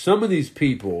 some of these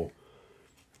people,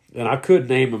 and I could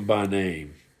name them by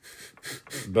name,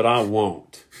 but I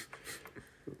won't.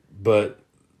 But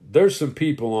there's some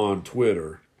people on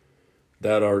Twitter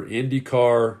that are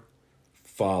IndyCar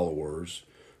followers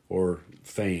or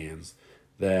fans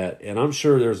and I'm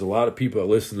sure there's a lot of people that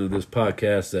listen to this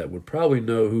podcast that would probably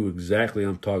know who exactly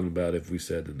I'm talking about if we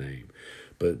said the name.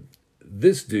 But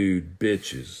this dude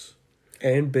bitches.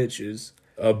 And bitches.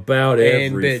 About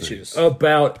and everything. Bitches.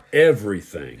 About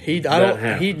everything. He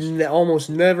almost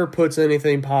never puts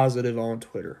anything positive on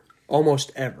Twitter.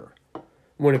 Almost ever.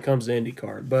 When it comes to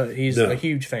IndyCar. But he's a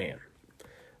huge fan.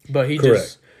 But he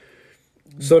Correct.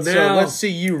 So let's see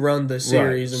you run the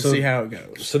series and see how it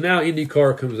goes. So now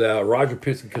IndyCar comes out. Roger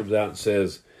Penske comes out and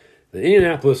says the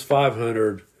Indianapolis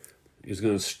 500 is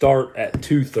going to start at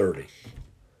 2:30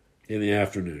 in the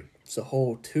afternoon. It's a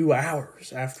whole 2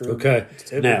 hours after the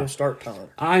typical start time.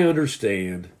 I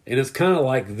understand, and it's kind of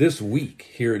like this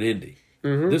week here in Indy.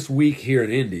 Mm-hmm. This week here in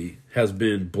Indy has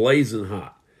been blazing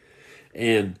hot,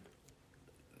 and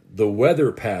the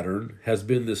weather pattern has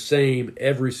been the same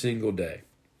every single day.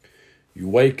 You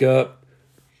wake up,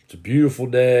 it's a beautiful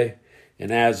day,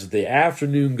 and as the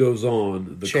afternoon goes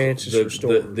on,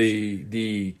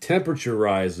 the temperature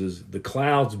rises, the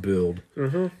clouds build,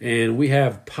 and we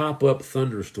have pop-up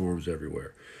thunderstorms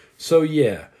everywhere. So,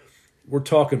 yeah, we're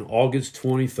talking August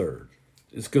 23rd.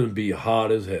 It's going to be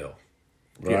hot as hell,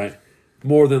 right? Yeah.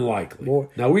 More than likely.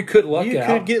 Now, we could luck out. You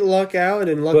could get luck out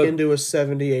and luck into a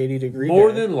 70, 80 degree day.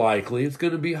 More than likely, it's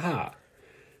going to be hot.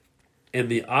 And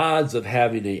the odds of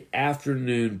having an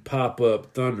afternoon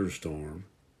pop-up thunderstorm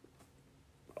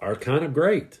are kind of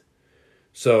great.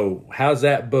 So how's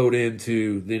that bode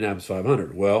into the Indianapolis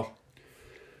 500? Well,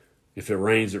 if it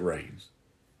rains, it rains.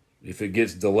 If it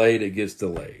gets delayed, it gets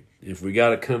delayed. If we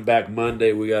got to come back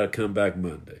Monday, we got to come back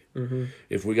Monday. Mm-hmm.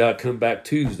 If we got to come back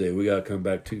Tuesday, we got to come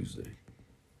back Tuesday.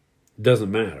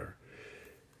 Doesn't matter.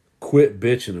 Quit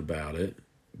bitching about it.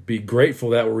 Be grateful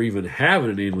that we're even having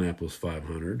an Indianapolis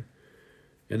 500.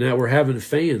 And that we're having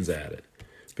fans at it.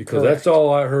 Because Correct. That's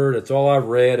all I heard. That's all I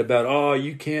read about,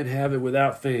 you can't have it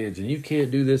without fans. And you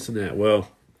can't do this and that. Well,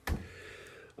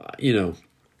 I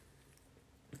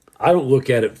don't look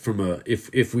at it from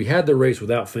if we had the race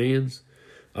without fans,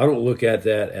 I don't look at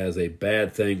that as a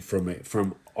bad thing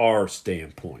from our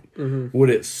standpoint. Mm-hmm. Would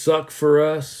it suck for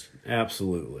us?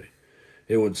 Absolutely.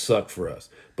 It would suck for us.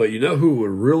 But you know who it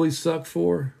would really suck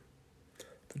for?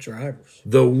 The drivers.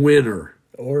 The winner.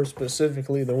 Or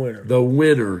specifically the winner. The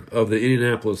winner of the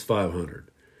Indianapolis 500.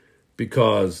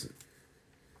 Because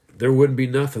there wouldn't be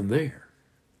nothing there.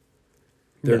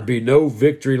 There'd be no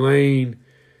victory lane.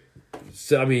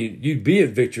 So, I mean, you'd be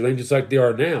in victory lane just like they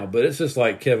are now. But it's just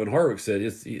like Kevin Harvick said.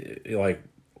 It's like,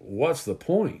 what's the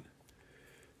point?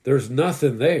 There's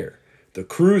nothing there. The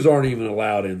crews aren't even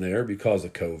allowed in there because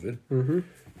of COVID.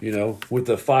 Mm-hmm. With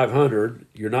the 500,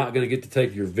 you're not going to get to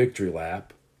take your victory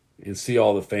lap and see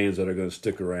all the fans that are going to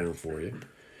stick around for you.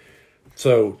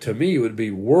 So, to me, it would be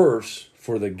worse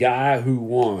for the guy who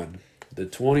won the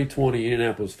 2020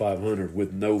 Indianapolis 500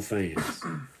 with no fans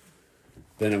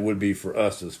than it would be for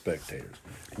us as spectators.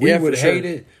 We would hate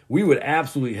it. We would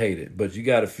absolutely hate it, but you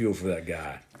got to feel for that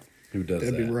guy who does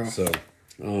that. That'd be rough.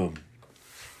 So,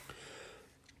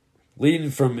 leading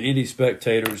from Indy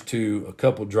spectators to a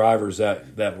couple drivers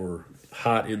that were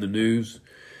hot in the news,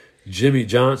 Jimmy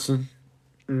Johnson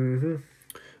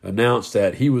announced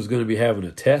that he was going to be having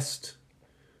a test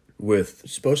with...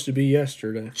 It's supposed to be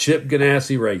yesterday. Chip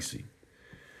Ganassi Racing,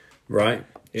 right?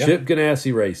 Yeah. Chip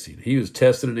Ganassi Racing. He was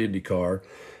testing an IndyCar,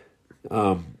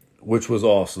 which was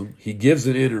awesome. He gives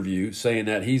an interview saying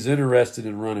that he's interested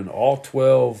in running all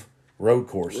 12 road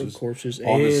courses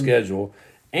on the schedule.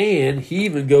 And he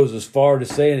even goes as far to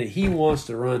saying that he wants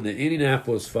to run the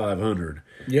Indianapolis 500.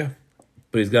 Yeah.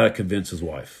 But he's got to convince his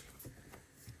wife.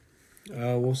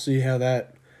 We'll see how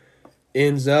that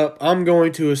ends up. I'm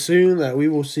going to assume that we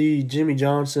will see Jimmy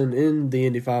Johnson in the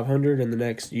Indy 500 in the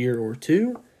next year or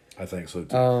two. I think so,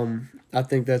 too. I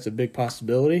think that's a big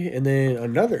possibility. And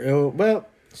then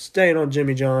staying on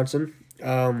Jimmy Johnson,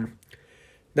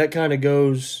 that kind of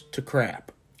goes to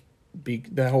crap,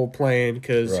 that whole plan,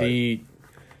 because he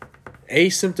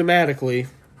asymptomatically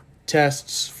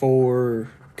tests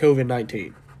for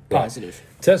COVID-19 positive.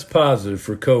 Right. Test positive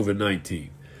for COVID-19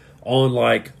 on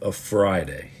like a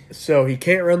Friday. So he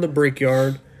can't run the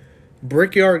Brickyard.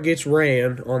 Brickyard gets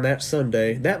ran on that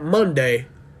Sunday. That Monday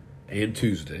and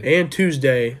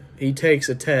Tuesday. He takes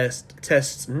a test,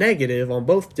 tests negative on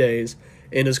both days,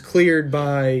 and is cleared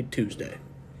by Tuesday.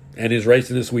 And is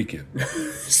racing this weekend.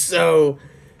 So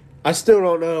I still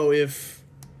don't know if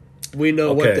we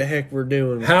know what Okay. the heck we're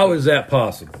doing. How is that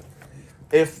possible?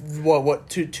 If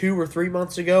two or 3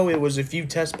 months ago, it was if you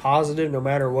test positive, no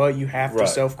matter what, you have to Right.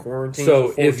 self quarantine. So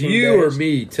for if 14 you or days.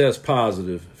 me test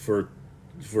positive for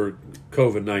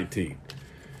COVID-19,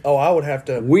 I would have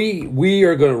to we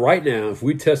are going to right now. If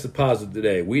we tested positive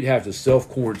today, we'd have to self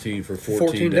quarantine for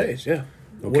 14 days. Yeah, Okay?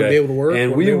 wouldn't be able to work,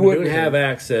 and wouldn't we be able to do wouldn't have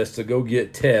anything. access to go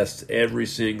get tests every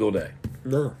single day.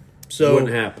 No, so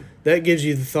Wouldn't happen. that gives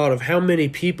you the thought of how many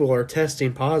people are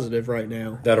testing positive right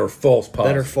now That are false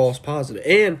positive. that are false positive,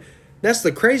 and that's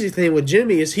the crazy thing with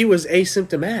Jimmy is he was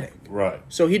asymptomatic, Right.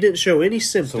 so he didn't show any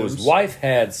So symptoms. his wife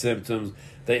had symptoms.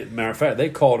 Matter of fact, they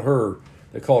called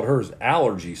hers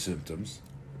allergy symptoms.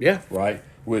 yeah, Right?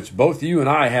 Which both you and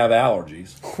I have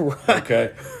allergies. right.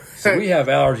 Okay. So we have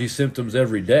allergy symptoms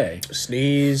every day.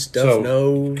 Sneeze, stuffed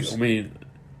nose. I mean,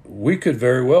 we could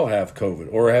very well have COVID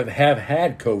or have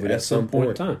had COVID at some point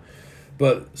in time.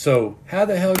 But so how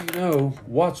the hell do you know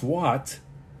what's what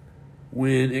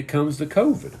when it comes to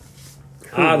COVID?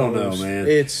 I don't know, man.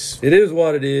 It is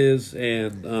what it is.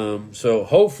 And so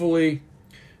hopefully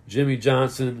Jimmy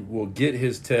Johnson will get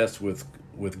his test with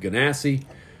Ganassi.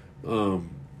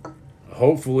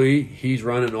 Hopefully he's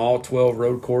running all 12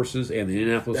 road courses and the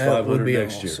Indianapolis That 500 would be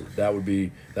next awesome. year. That would be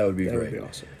great. That would be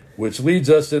awesome. Which leads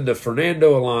us into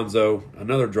Fernando Alonso,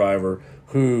 another driver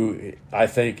who I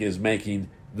think is making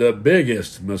the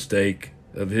biggest mistake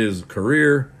of his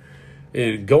career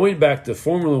in going back to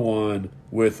Formula One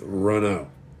with Renault.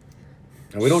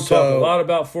 And we don't talk a lot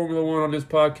about Formula One on this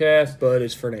podcast, But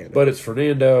it's Fernando. but it's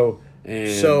Fernando.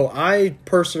 And So I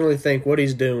personally think what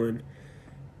he's doing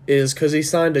is because he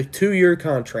signed a 2-year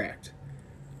contract.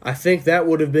 I think that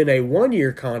would have been a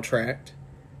 1-year contract.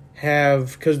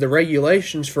 Because the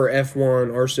regulations for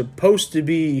F1 are supposed to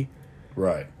be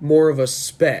right. more of a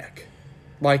spec,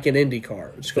 like an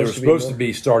IndyCar. It's They were supposed supposed more. to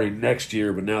be starting next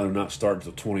year, but now they're not starting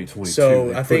until 2022. So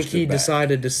They I think pushed it he back.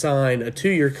 decided to sign a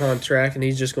 2-year contract, and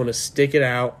he's just going to stick it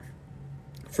out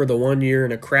for the 1 year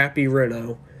in a crappy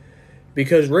Renault.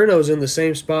 Because Renault's in the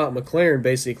same spot McLaren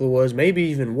basically was, maybe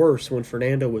even worse when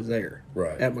Fernando was there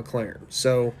Right. at McLaren.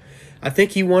 So I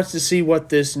think he wants to see what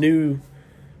the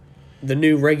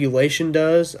new regulation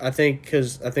does. I think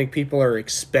because I think people are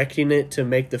expecting it to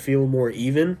make the field more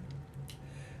even.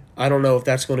 I don't know if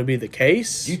that's going to be the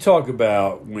case. You talk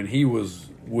about when he was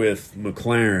with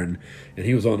McLaren and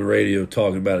he was on the radio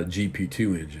talking about a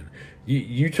GP2 engine.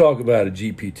 You talk about a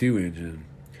GP2 engine.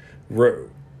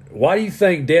 Why do you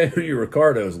think Daniel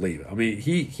Ricciardo is leaving? I mean,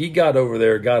 he got over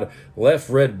there, left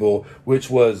Red Bull, which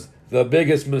was the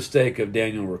biggest mistake of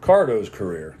Daniel Ricciardo's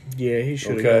career. Yeah, he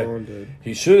should have Okay, gone to.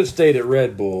 he should have stayed at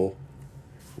Red Bull.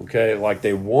 Okay, like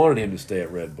they wanted him to stay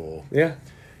at Red Bull. Yeah.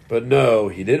 But no,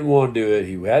 he didn't want to do it.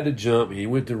 He had to jump. He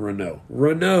went to Renault.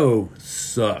 Renault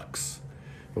sucks.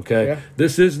 Okay? Yeah.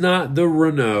 This is not the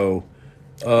Renault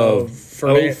of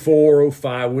Fernan- 04,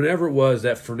 05, whenever it was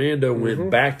that Fernando Mm-hmm. went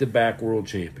back-to-back world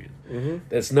champion.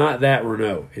 It's not that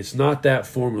Renault. It's not that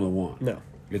Formula One. No.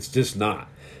 It's just not.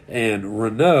 And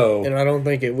Renault, And I don't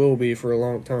think it will be for a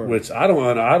long time. which I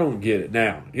don't get it.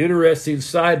 Now, interesting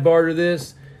sidebar to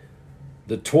this,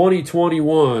 the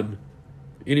 2021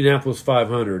 Indianapolis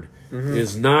 500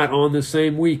 is not on the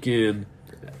same weekend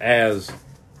as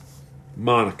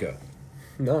Monaco.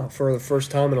 No, for the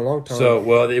first time in a long time. So,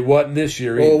 well, it wasn't this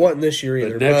year well, either. it wasn't this year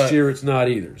either. But next year it's not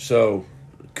either. So,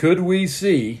 could we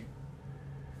see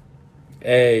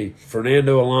a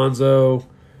Fernando Alonso,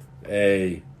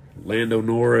 a Lando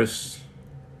Norris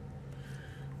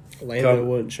Lando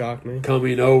wouldn't shock me.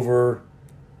 coming over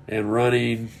and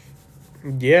running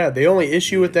Yeah, the only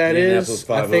issue with that Indianapolis is,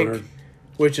 I 500? think,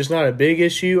 which is not a big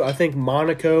issue, I think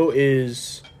Monaco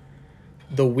is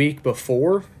the week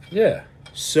before. Yeah.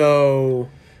 So,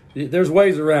 There's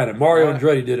ways around it. Mario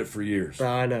Andretti did it for years.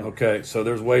 I know. Okay, so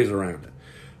there's ways around it.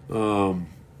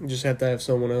 You just have to have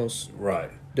someone else, Right.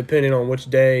 depending on which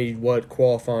day, what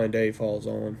qualifying day falls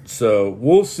on. So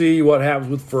we'll see what happens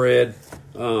with Fred.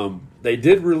 They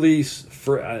did release.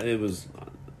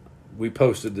 We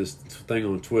posted this thing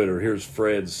on Twitter. Here's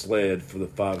Fred's sled for the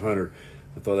 500.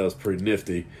 I thought that was pretty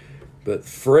nifty. But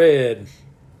Fred's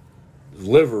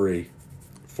livery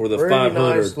for the Pretty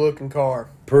 500, nice looking car.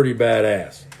 pretty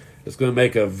badass. It's going to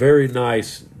make a very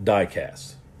nice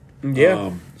diecast.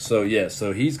 Yeah. So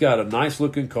he's got a nice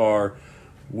looking car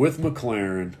with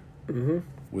McLaren,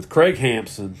 with Craig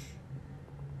Hampson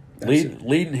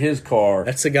leading his car.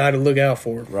 That's the guy to look out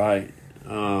for. Right.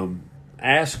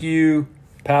 Ask you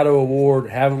Pato Award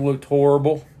haven't looked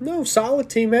horrible. No, solid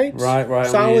teammates. Right.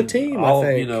 Solid team, I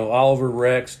think. Oliver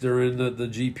Rex during the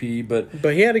GP, but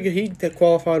he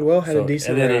qualified well, had a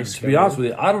decent and then, race. to be honest with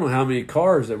you, I don't know how many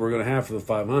cars that we're going to have for the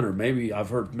 500. Maybe I've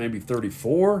heard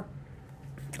 34.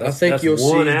 I think you'll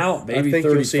one see out. Maybe I think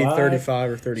 35. you'll see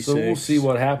 35 or 36. So we'll see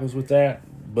what happens with that.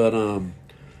 But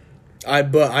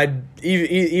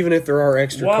even if there are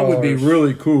extra what cars, would be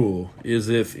really cool is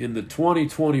if in the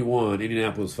 2021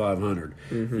 Indianapolis 500,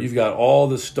 you've got all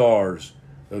the stars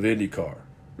of IndyCar,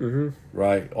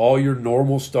 right? All your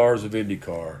normal stars of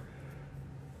IndyCar.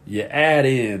 You add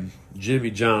in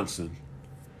Jimmy Johnson.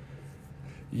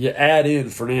 You add in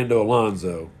Fernando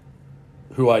Alonso,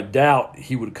 who I doubt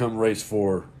he would come race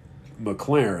for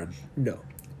McLaren. No.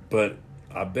 But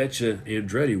I bet you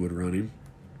Andretti would run him.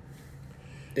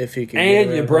 If he can.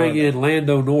 And you bring in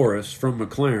Lando Norris from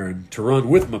McLaren to run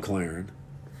with McLaren.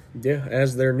 Yeah,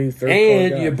 as their new third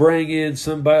And car guy. you bring in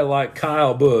somebody like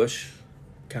Kyle Busch.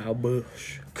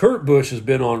 Kurt Busch has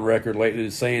been on record lately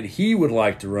saying he would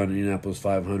like to run the Indianapolis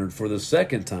 500 for the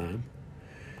second time.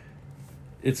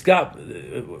 It's got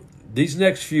these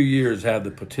next few years have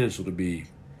the potential to be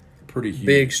pretty huge.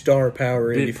 Big star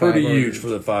power Indy pretty 500. huge for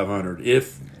the 500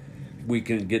 if we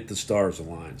can get the stars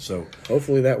aligned. So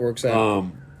hopefully that works out.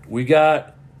 We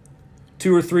got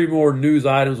 2 or 3 more news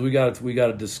items we got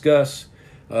to discuss.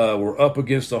 We're up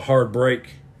against a hard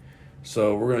break,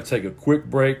 so we're going to take a quick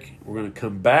break. We're going to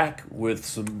come back with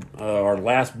some our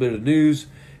last bit of news,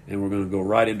 and we're going to go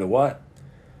right into what?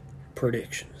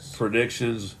 Predictions For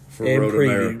and Road preview.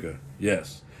 America.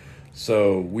 Yes.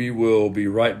 So we will be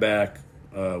right back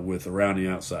with Around the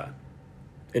Outside.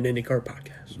 An IndyCar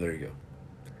podcast. There you go.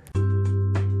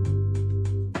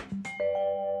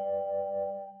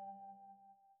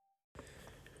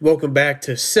 Welcome back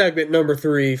to segment number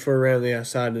 3 for Around the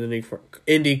Outside of the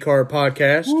IndyCar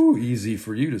podcast. Woo, easy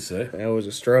for you to say. That was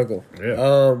a struggle. Yeah.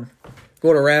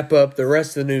 Going to wrap up the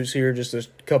rest of the news here, just a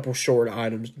couple short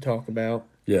items to talk about.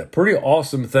 Yeah, pretty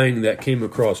awesome thing that came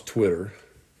across Twitter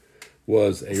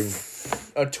was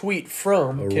a tweet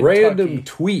from Kentucky, random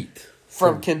tweet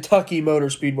from Kentucky Motor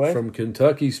Speedway. From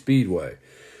Kentucky Speedway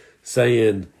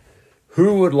saying,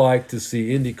 who would like to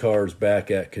see Indy cars back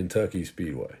at Kentucky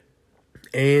Speedway?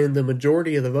 And the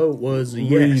majority of the vote was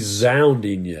yes.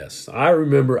 Resounding yes. I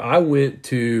remember I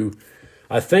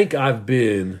think I've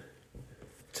been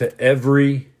to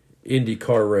every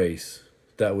IndyCar race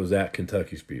that was at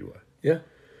Kentucky Speedway. Yeah.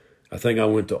 I think I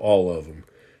went to all of them.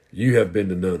 You have been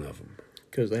to none of them.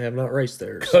 Because they have not raced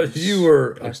there. Because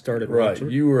I started right. watching.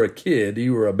 You were a kid.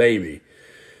 You were a baby.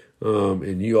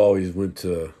 And you always went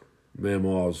to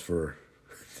Mama's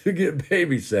to get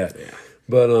babysat. Yeah.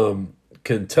 But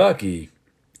Kentucky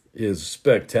is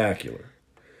spectacular.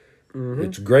 Mm-hmm.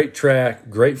 It's a great track,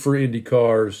 great for Indy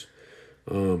cars.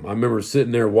 I remember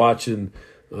sitting there watching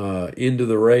into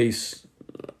the race.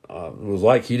 It was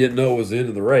like he didn't know it was the end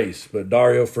of the race, but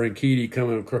Dario Franchitti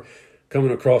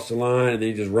coming across the line, and then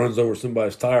he just runs over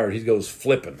somebody's tire, and he goes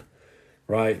flipping,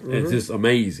 right? Mm-hmm. It's just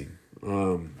amazing.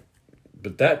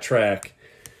 But that track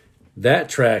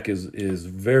is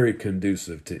very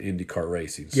conducive to IndyCar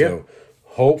racing. Yeah. So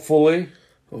hopefully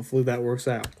that works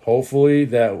out. Hopefully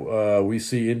that we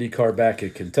see IndyCar back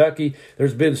at Kentucky.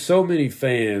 There's been so many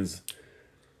fans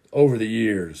over the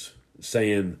years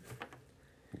saying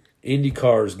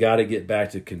IndyCar's got to get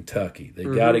back to Kentucky. They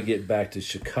got to get back to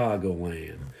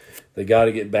Chicagoland. They got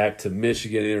to get back to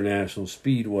Michigan International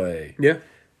Speedway. Yeah.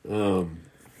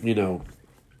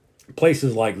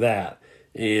 Places like that.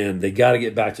 And they got to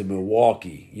get back to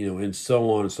Milwaukee, and so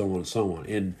on and so on and so on.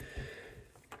 And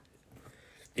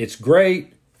it's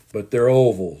great, but they're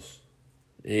ovals.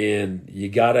 And you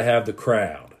got to have the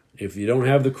crowd. If you don't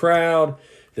have the crowd,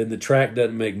 then the track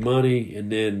doesn't make money,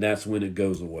 and then that's when it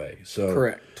goes away. So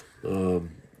correct.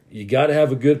 You got to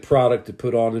have a good product to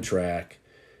put on the track,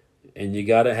 and you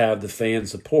got to have the fan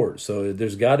support. So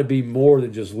there's got to be more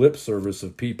than just lip service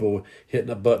of people hitting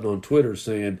a button on Twitter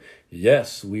saying,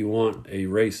 yes, we want a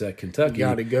race at Kentucky. You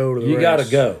got to go to the race. You got to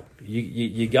go.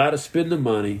 You got to spend the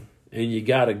money, and you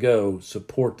got to go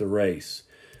support the race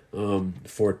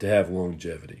for it to have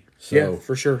longevity. So, yeah,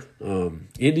 for sure.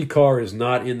 IndyCar is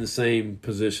not in the same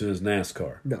position as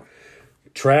NASCAR. No.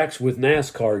 Tracks with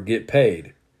NASCAR get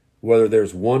paid, whether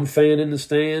there's one fan in the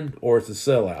stand or it's a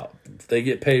sellout. They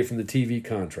get paid from the TV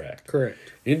contract. Correct.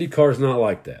 IndyCar's not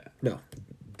like that. No.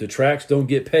 The tracks don't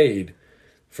get paid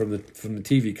from the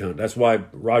TV contract. That's why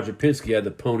Roger Penske had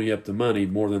to pony up the money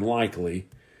more than likely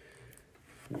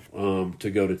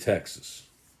to go to Texas.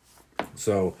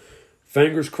 So,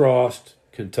 fingers crossed,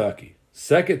 Kentucky.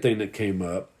 Second thing that came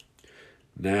up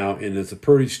Now, and it's a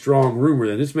pretty strong rumor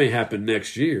that this may happen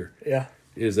next year, Yeah.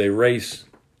 is a race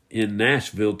in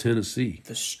Nashville, Tennessee.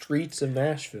 The streets of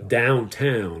Nashville.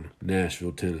 Downtown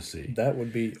Nashville, Tennessee. That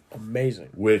would be amazing.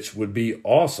 Which would be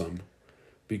awesome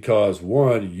because,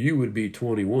 one, you would be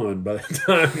 21 by the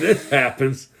time this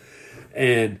happens.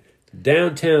 And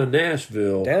downtown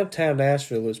Nashville. Downtown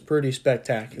Nashville is pretty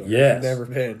spectacular. Yes. I've never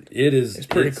been. It is. It's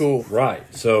pretty cool. Right.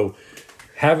 So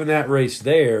having that race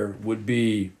there would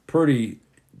be pretty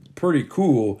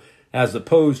cool as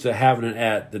opposed to having it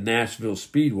at the Nashville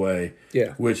Speedway,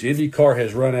 Yeah. which IndyCar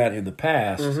has run at in the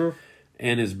past,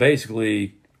 and is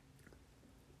basically,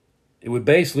 it would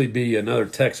basically be another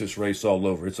Texas race all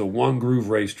over. It's a one-groove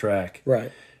racetrack.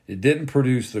 Right. It didn't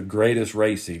produce the greatest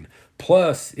racing.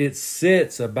 Plus, it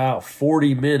sits about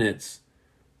 40 minutes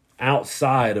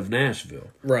outside of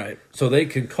Nashville. Right. So they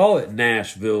can call it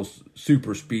Nashville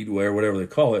Super Speedway or whatever they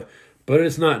call it, but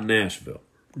it's not Nashville.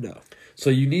 No. So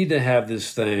you need to have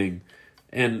this thing,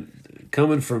 and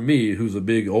coming from me, who's a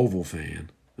big oval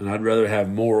fan, and I'd rather have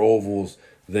more ovals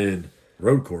than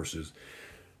road courses,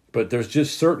 but there's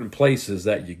just certain places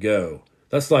that you go.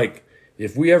 That's like,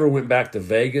 if we ever went back to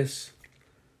Vegas,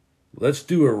 let's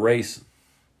do a race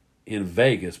in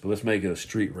Vegas, but let's make it a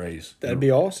street race. That'd be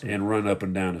awesome. And run up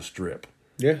and down a strip.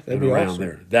 Yeah, that'd and be around awesome.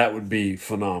 there. That would be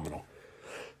phenomenal.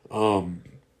 And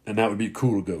that would be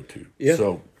cool to go to. Yeah.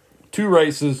 So, 2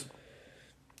 races,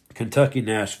 Kentucky,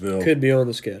 Nashville. Could be on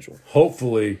the schedule.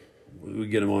 Hopefully, we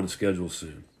get them on the schedule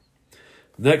soon.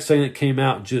 Next thing that came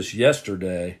out just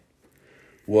yesterday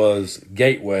was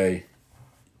Gateway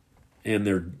and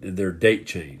their date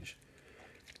change.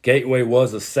 Gateway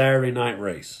was a Saturday night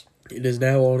race. It is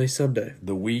now only Sunday.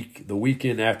 The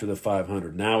weekend after the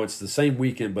 500. Now it's the same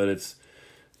weekend, but it's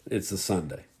a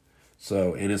Sunday.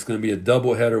 So, and it's going to be a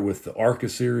doubleheader with the ARCA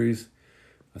series.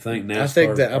 I think NASCAR. I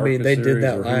think that. I mean, ARCA they did series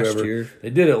that or last whoever. year. They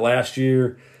did it last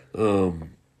year. I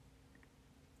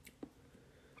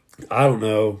don't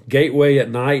know. Gateway at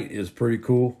night is pretty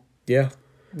cool. Yeah.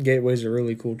 Gateway's a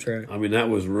really cool track. I mean, that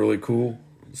was really cool.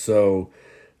 So,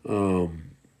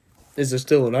 Is it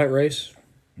still a night race?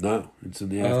 no, it's in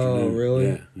the afternoon. Really?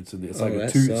 Yeah, it's like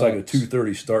that it's like a sucks.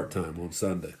 2:30 start time on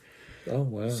Sunday. Oh,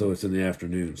 wow. So it's in the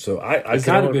afternoon. So I Is it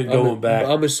kind of on- been going I'm, back.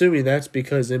 I'm assuming that's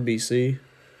because NBC.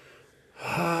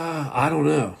 I don't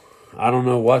know. I don't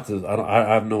know what to.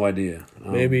 I have no idea.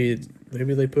 Maybe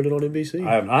they put it on NBC.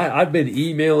 I've been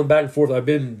emailing back and forth. I've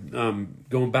been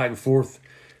going back and forth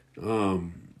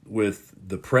with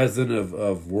the president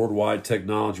of Worldwide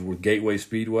Technology with Gateway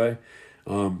Speedway.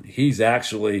 He's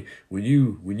actually, when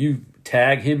you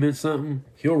tag him in something,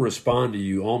 he'll respond to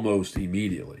you almost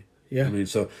immediately. Yeah. I mean,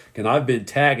 so I've been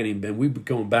tagging him, and we've been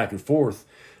going back and forth.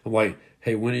 I'm like,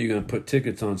 hey, when are you going to put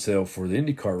tickets on sale for the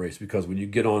IndyCar race? Because when you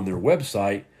get on their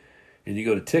website and you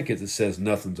go to tickets, it says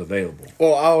nothing's available.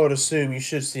 Well, I would assume you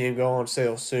should see him go on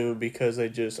sale soon because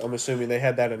I'm assuming they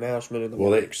had that announcement in the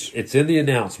Well, works. it's in the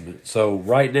announcement. So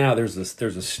right now there's a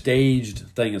staged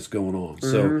thing that's going on.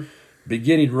 So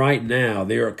beginning right now,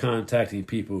 they are contacting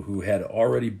people who had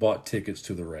already bought tickets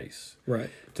to the race Right.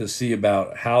 to see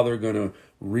about how they're going to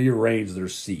rearrange their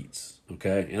seats.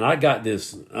 Okay, and I got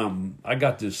this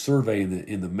survey in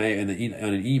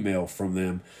an email from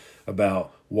them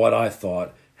about what I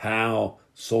thought, how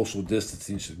social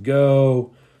distancing should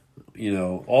go,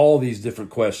 all these different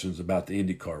questions about the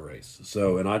IndyCar race.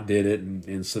 So, and I did it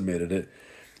and submitted it.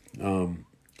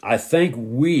 I think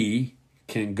we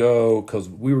can go, because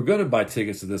we were going to buy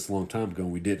tickets to this a long time ago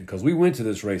and we didn't, because we went to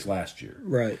this race last year.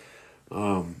 Right.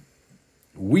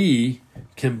 We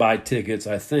can buy tickets,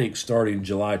 I think, starting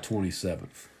July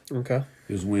 27th. Okay.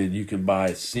 Is when you can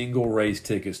buy single race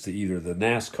tickets to either the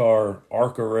NASCAR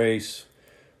ARCA race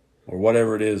or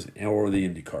whatever it is, or the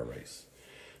IndyCar race.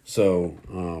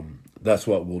 So that's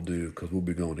what we'll do, because we'll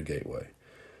be going to Gateway.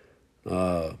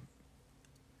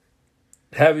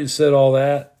 Having said all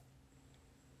that,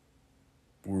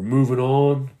 we're moving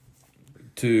on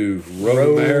to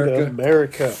Road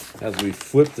America. as we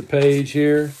flip the page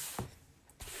here.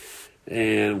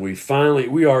 And we are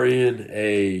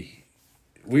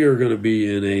going to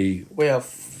be in a. We have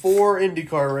 4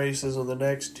 IndyCar races in the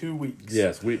next 2 weeks.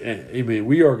 Yes, we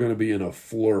are going to be in a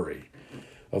flurry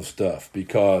of stuff,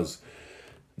 because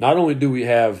not only do we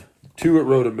have 2 at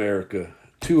Road America,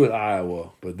 2 at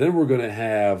Iowa, but then we're going to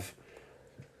have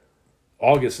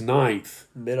August 9th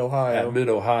Mid-Ohio. at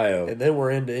Mid-Ohio. And then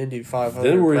we're into Indy 500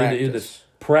 Then we're practice. into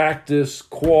practice,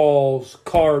 quals,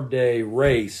 carb day,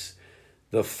 race.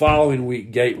 The following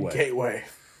week, Gateway.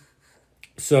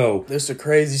 So This is a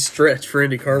crazy stretch for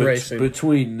IndyCar racing.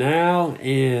 between now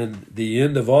and the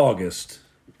end of August,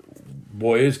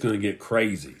 boy, it's going to get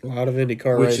crazy. A lot of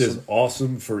IndyCar Which racing. is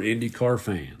awesome for IndyCar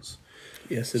fans.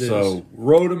 Yes, it is. So,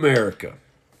 Road America.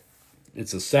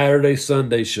 It's a Saturday,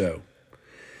 Sunday show.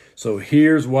 So,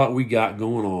 here's what we got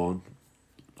going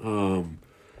on.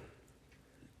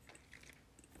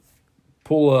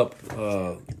 Pull up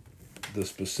the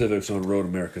specifics on Road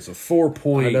America. It's a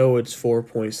 4-point. I know it's 4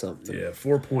 point something. Yeah,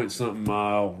 4-point something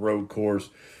mile road course.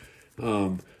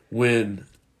 When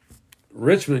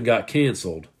Richmond got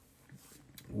canceled,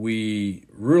 we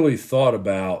really thought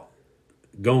about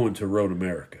going to Road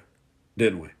America,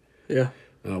 didn't we? Yeah.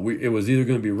 It was either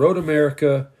going to be Road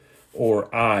America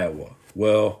or Iowa.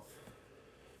 Well,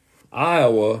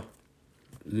 Iowa,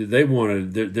 they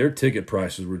wanted their ticket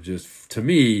prices were just, to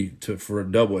me, for a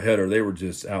doubleheader, they were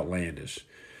just outlandish.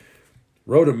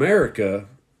 Road America,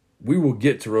 we will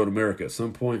get to Road America at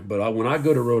some point, but when I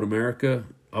go to Road America,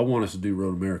 I want us to do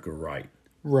Road America right.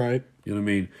 Right. You know what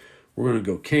I mean? We're going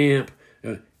to go camp.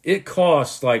 It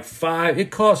costs it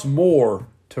costs more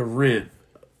to rent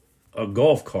a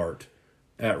golf cart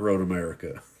at Road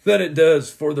America than it does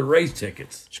for the race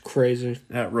tickets It's crazy.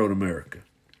 at Road America.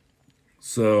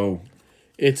 So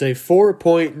It's a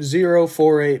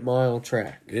 4.048 mile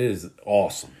track. it is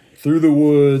awesome. Through the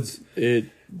woods.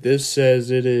 This says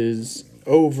it is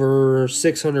over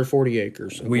 640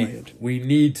 acres of land. We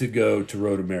need to go to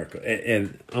Road America.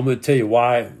 And I'm going to tell you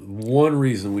why. One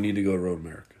reason we need to go to Road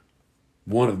America.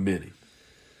 One of many.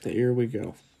 Here we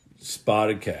go.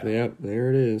 Spotted cow. Yep, there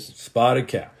it is. Spotted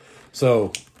cow.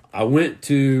 So I went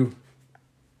to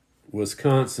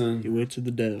Wisconsin. You went to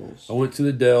the Dells. I went to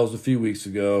the Dells a few weeks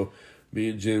ago. Me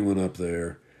and Jen went up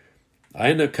there. I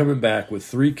ended up coming back with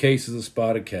 3 cases of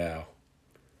Spotted Cow.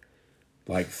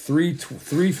 Like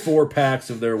 4 packs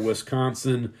of their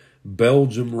Wisconsin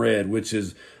Belgium Red, which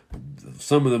is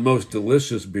some of the most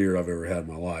delicious beer I've ever had in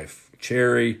my life.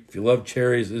 Cherry. If you love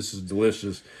cherries, this is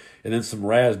delicious. And then some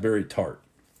raspberry tart.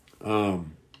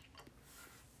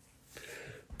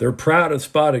 They're proud of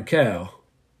Spotted Cow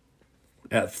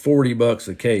at $40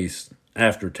 a case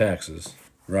after taxes,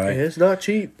 right? Yeah, it's not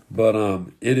cheap. But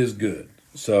it is good.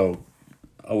 So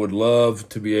I would love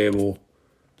to be able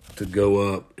to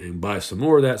go up and buy some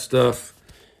more of that stuff,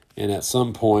 and at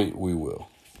some point we will.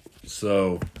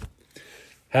 So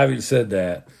having said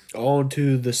that, On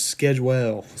to the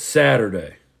schedule.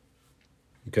 Saturday,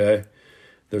 okay,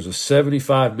 there's a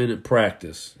 75-minute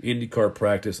practice, IndyCar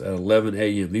practice at 11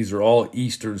 a.m. These are all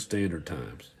Eastern Standard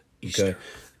Times, okay,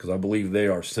 because I believe they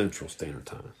are Central Standard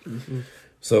Time. Mm-hmm.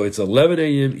 So it's 11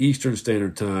 a.m. Eastern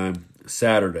Standard Time,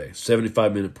 Saturday,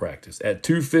 75-minute practice. At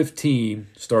 2:15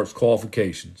 starts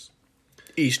qualifications.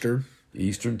 Eastern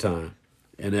Time.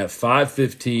 And at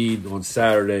 5:15 on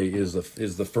Saturday is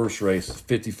the first race,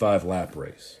 55-lap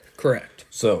race. Correct.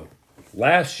 So,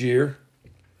 last year,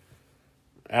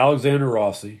 Alexander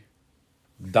Rossi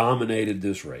dominated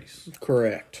this race.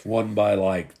 Correct. Won by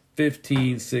like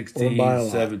 15, 16, by a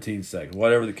lot. 17 seconds,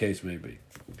 whatever the case may be.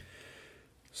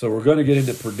 So, we're going to get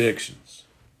into predictions,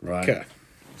 right? Okay.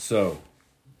 So,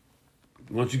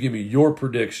 why don't you give me your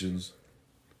predictions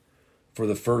for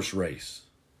the first race?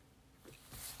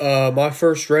 My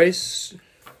first race,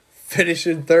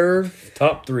 finishing third.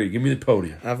 Top 3. Give me the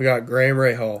podium. I've got Graham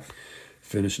Rahal.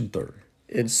 Finishing third.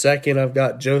 In second, I've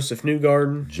got Joseph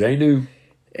Newgarden. J. New.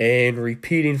 And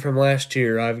repeating from last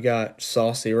year, I've got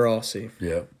Saucy Rossi.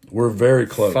 Yeah. We're very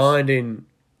close. Breaking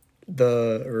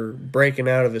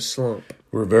out of his slump.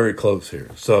 We're very close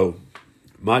here. So,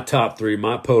 my top 3,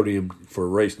 my podium for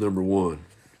race number 1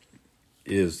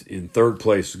 is in third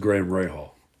place, Graham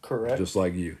Rahal. Correct. Just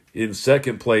like you. In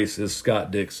second place is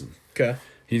Scott Dixon. Okay.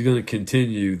 He's going to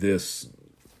continue this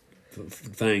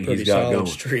thing Pretty he's got solid going.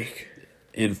 streak.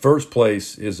 In first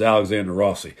place is Alexander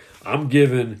Rossi. I'm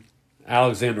giving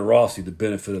Alexander Rossi the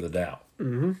benefit of the doubt.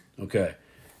 Mm-hmm. Okay.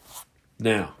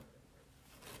 Now,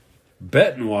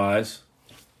 betting-wise,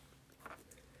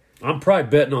 I'm probably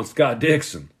betting on Scott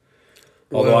Dixon.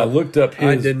 Although I looked up his...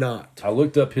 I did not. I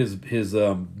looked up his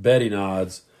betting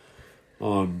odds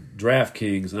on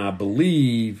DraftKings, and I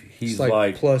believe he's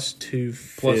like plus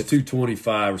 250. plus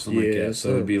 225 or something like that.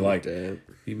 So it'd be like that.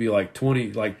 He'd be like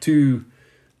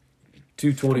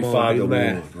 225 to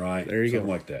 1, right? There you something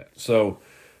go. like that. So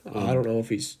I don't know if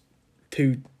he's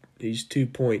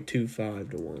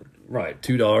 2.25 to 1. right,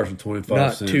 $2.25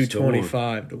 Not to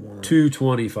 225 to 1.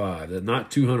 225, not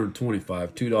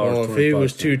 225, $2.25. Well, if he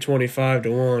was 225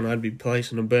 to 1, I'd be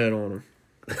placing a bet on him.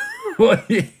 well,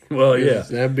 yeah.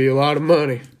 That'd be a lot of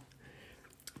money.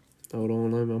 Hold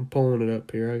on, I'm pulling it up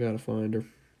here. I gotta find her.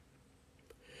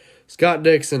 Scott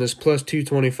Dixon is plus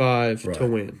 225 to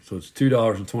win. So it's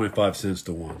 $2.25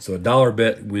 to 1. So $1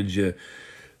 bet wins you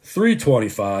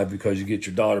 $3.25 because you get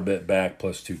your dollar bet back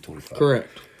plus $2.25. Correct.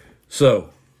 So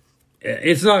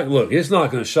it's not going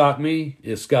to shock me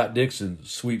if Scott Dixon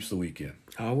sweeps the weekend.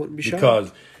 I wouldn't be shocked.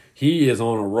 Because he is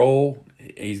on a roll.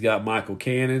 He's got Michael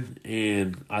Cannon,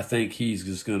 and I think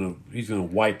he's gonna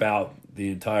wipe out the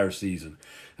entire season.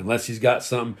 Unless he's got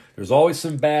something. There's always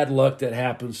some bad luck that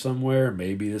happens somewhere.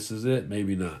 Maybe this is it,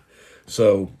 maybe not.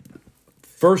 So,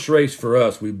 first race for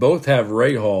us, we both have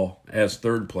Rahal as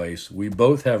third place. We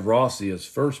both have Rossi as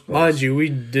first place. Mind you, we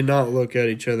did not look at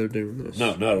each other doing this.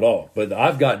 No, not at all. But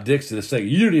I've got Dixon a second.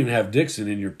 You didn't even have Dixon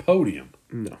in your podium.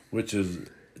 No. Which is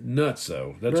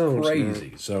nutso. That's No,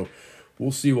 crazy. So,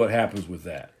 we'll see what happens with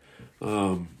that.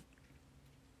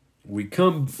 We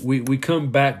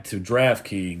come back to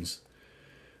DraftKings,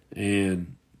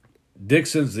 and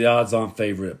Dixon's the odds-on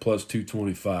favorite at plus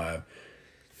 225.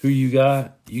 Who you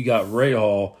got? You got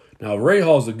Rahal. Now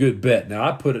Rahal's a good bet. Now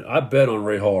I bet on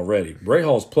Rahal already.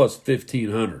 Rahal's plus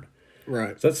 1,500.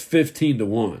 Right. So that's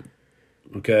 15-1.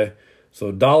 Okay,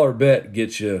 so dollar bet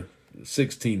gets you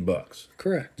 $16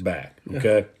 Correct. back.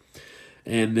 Okay,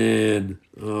 and then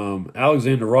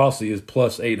Alexander Rossi is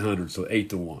plus 800, so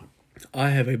 8-1. I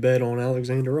have a bet on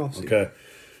Alexander Rossi. Okay,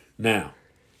 now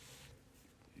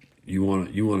you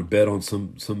want to bet on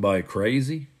somebody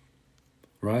crazy,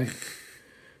 right?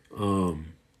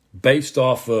 Based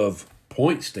off of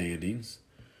point standings,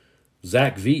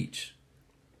 Zach Veach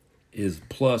is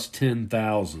plus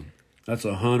 10,000. That's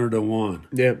 100-1.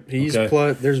 Yep, he's Okay.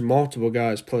 plus. There's multiple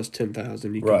guys plus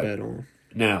 10,000 you can Right. bet on.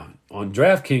 Now on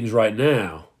DraftKings right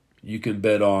now, you can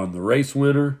bet on the race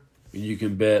winner, and you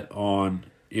can bet on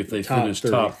if they Top finish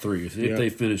three. top three, if Yep. they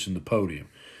finish in the podium.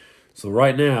 So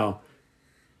right now,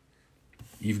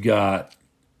 you've got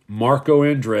Marco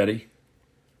Andretti,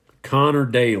 Connor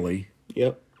Daly,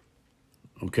 Yep.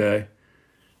 okay,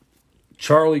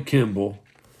 Charlie Kimball,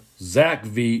 Zach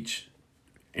Veach,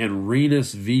 and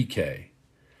Renus VK,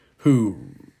 who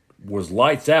was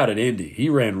lights out at Indy. He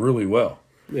ran really well.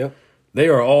 Yep. They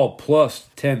are all plus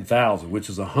 10,000, which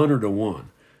is 100-1.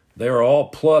 They are all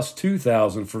plus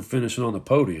 2,000 for finishing on the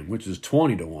podium, which is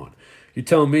 20-1. You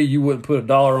telling me you wouldn't put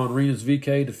 $1 on Renus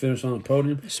VK to finish on the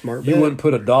podium? Smart You bet. wouldn't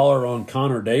put $1 on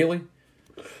Connor Daly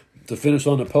to finish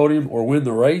on the podium or win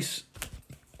the race?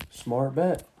 Smart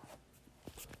bet.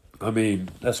 I mean,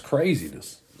 that's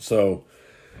craziness. So,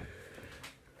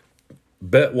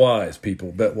 bet wise,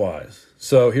 people. Bet wise.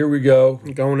 So, here we go.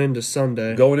 Going into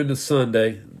Sunday. Going into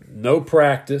Sunday. No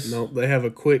practice. Nope, they have a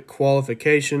quick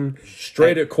qualification.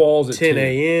 Straight at quals at 10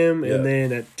 a.m. Yeah. and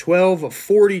then at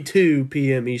 12:42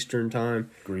 p.m. Eastern time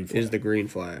Green flag. is the green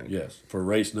flag. Yes, for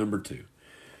race number 2.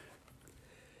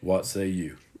 What say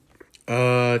you?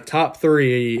 Top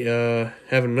three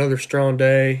having another strong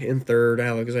day. In third,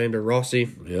 Alexander Rossi.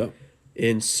 Yep.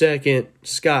 In second,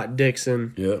 Scott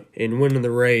Dixon. Yep. And winning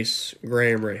the race,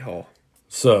 Graham Rahal.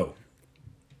 So,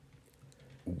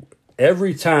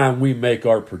 every time we make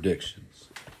our predictions,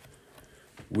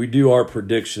 we do our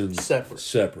predictions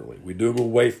separately. We do them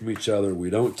away from each other. We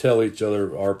don't tell each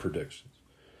other our predictions.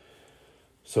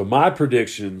 So, my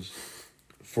predictions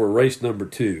for race number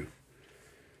 2,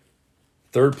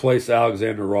 third place,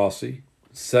 Alexander Rossi.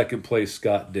 Second place,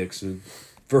 Scott Dixon.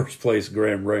 First place,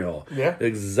 Graham Rahal. Yeah.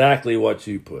 Exactly what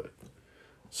you put.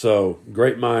 So,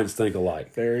 great minds think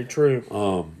alike. Very true.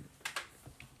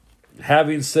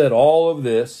 Having said all of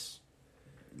this,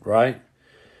 right,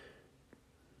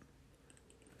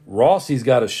 Rossi's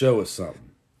got to show us something.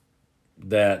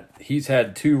 That he's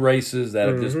had 2 races that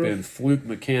have just been fluke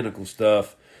mechanical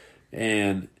stuff,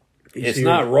 and it's here.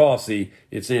 not Rossi,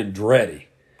 it's Andretti.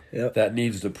 Yep. That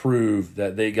needs to prove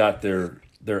that they got their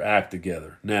act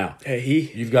together. Now,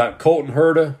 Hey, you've got Colton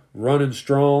Herta running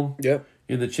strong Yep.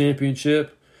 in the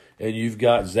championship, and you've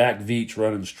got Zach Veach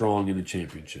running strong in the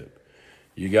championship.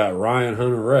 You got Ryan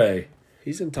Hunter-Reay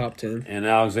He's in top 10. and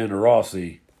Alexander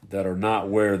Rossi that are not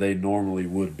where they normally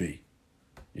would be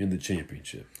in the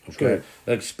championship. Okay? Sure.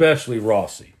 Especially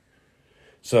Rossi.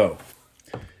 So,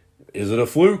 is it a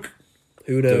fluke?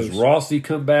 Who knows? Does Rossi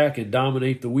come back and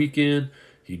dominate the weekend?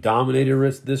 He dominated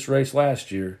this race last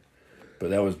year, but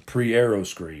that was pre-aero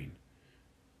screen.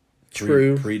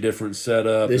 True. Pre-different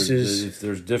setup. This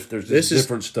There's just this is-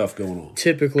 different stuff going on.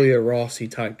 Typically a Rossi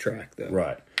type track, though.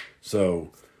 Right.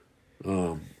 So,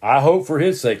 I hope for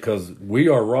his sake, because we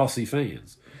are Rossi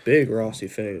fans, Big Rossi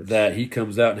fans. that he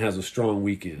comes out and has a strong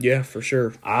weekend. Yeah, for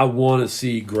sure. I want to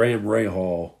see Graham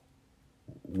Rahal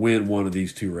win one of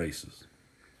these 2 races.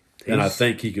 And I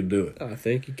think he can do it. I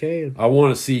think he can. I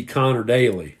want to see Connor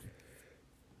Daly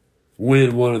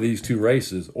win one of these 2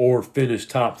 races or finish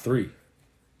top 3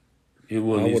 in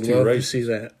one I of would these 2 love races. to see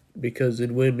that. because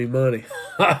it'd win me money.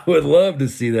 I would love to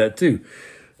see that too.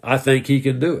 I think he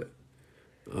can do it.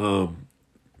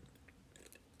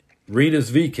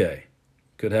 Rinus VK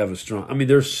could have a strong. I mean,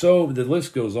 the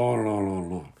list goes on and on and on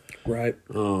and on. Right.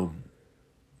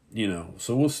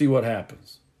 So we'll see what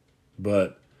happens.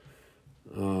 But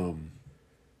Road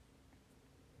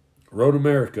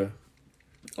America,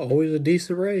 always a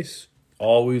decent race.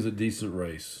 Always a decent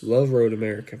race. Love Road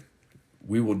America.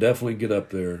 We will definitely get up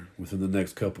there within the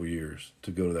next couple years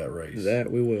to go to that race.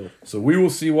 That we will. So we will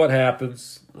see what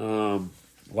happens.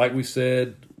 Like we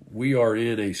said, we are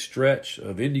in a stretch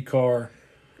of IndyCar.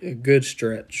 A good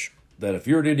stretch. That if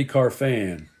you're an IndyCar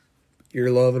fan, you're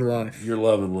loving life. You're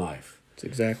loving life. That's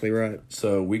exactly right.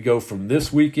 So we go from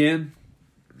this weekend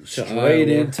straight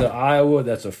into Iowa.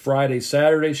 That's a Friday,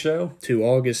 Saturday show. To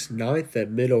August 9th at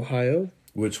Mid-Ohio.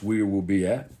 Which we will be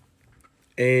at.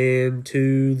 And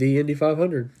to the Indy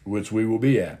 500. Which we will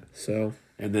be at. So.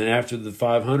 And then after the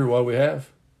 500, what do we have?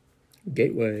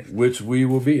 Gateway. Which we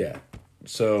will be at.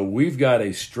 So we've got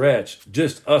a stretch,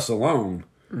 just us alone.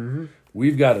 Mm-hmm.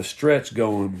 We've got a stretch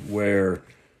going where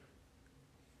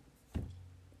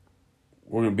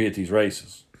we're going to be at these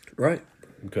races. Right.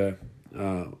 Okay.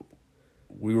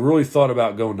 We really thought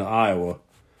about going to Iowa,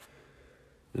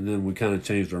 and then we kind of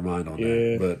changed our mind on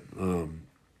that. But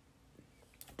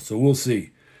so we'll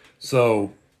see.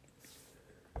 So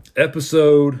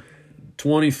episode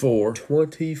 24.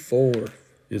 24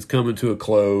 is coming to a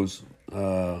close.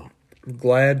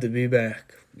 Glad to be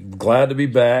back. Glad to be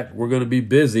back. We're going to be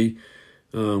busy.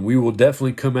 We will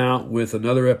definitely come out with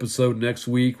another episode next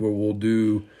week where we'll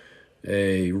do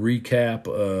a recap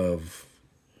of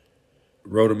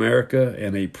Road America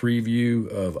and a preview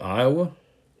of Iowa.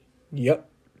 Yep,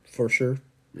 for sure.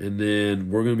 And then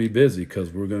we're going to be busy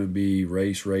because we're going to be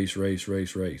race.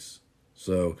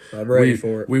 So I'm ready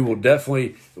for it. We will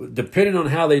definitely, depending on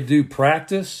how they do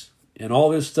practice and all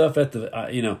this stuff at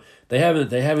the, they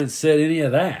haven't said any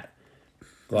of that.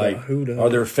 Like, are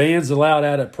there fans allowed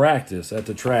out at practice at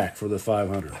the track for the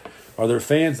 500? Are there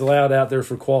fans allowed out there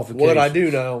for qualifications? What I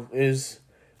do know is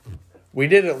we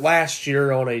did it last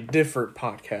year on a different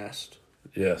podcast.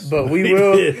 Yes. But we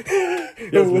will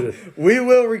we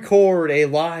will record a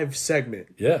live segment.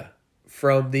 Yeah.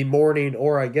 From the morning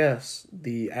or I guess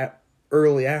the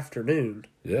early afternoon.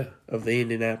 Yeah. Of the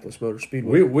Indianapolis Motor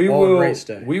Speedway on race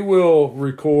day. We will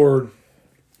record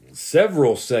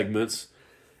several segments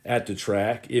at the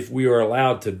track if we are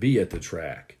allowed to be at the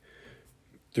track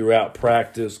throughout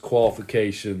practice,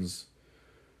 qualifications,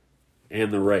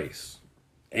 and the race.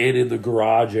 And in the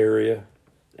garage area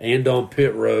and on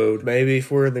pit road. Maybe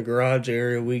if we're in the garage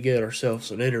area, we get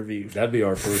ourselves an interview. That'd be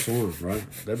our first one, right?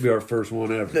 That'd be our first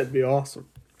one ever. That'd be awesome.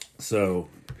 So,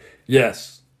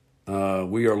 yes,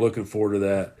 we are looking forward to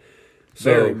that.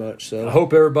 Very much so. I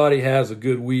hope everybody has a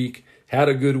good week. Had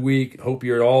a good week. Hope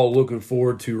you're all looking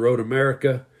forward to Road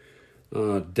America.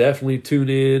 Definitely tune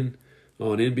in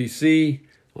on NBC,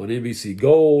 on NBC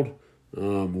Gold,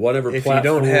 whatever if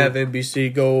platform. If you don't have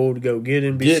NBC Gold, go get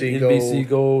NBC Gold. Get NBC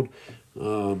Gold.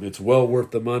 It's well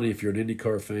worth the money if you're an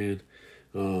IndyCar fan.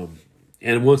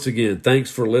 And once again,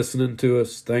 thanks for listening to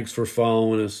us. Thanks for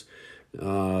following us.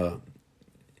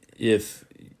 If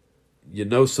you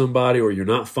know somebody or you're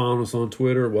not following us on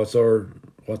Twitter, what's our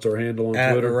handle on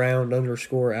Twitter?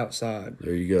 @around_outside.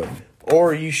 There you go.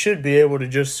 Or you should be able to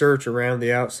just search Around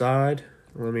the Outside.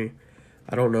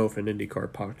 I don't know if an IndyCar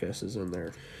podcast is in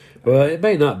there. Well, it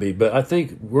may not be, but I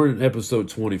think we're in episode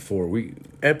 24.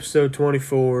 Episode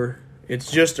 24.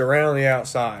 It's just Around the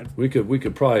Outside. We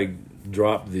could probably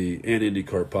drop the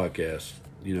IndyCar podcast.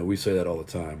 We say that all the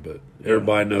time, but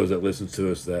everybody knows that listens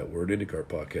to us that we're an IndyCar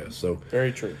podcast. So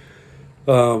very true.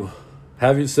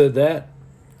 Having said that,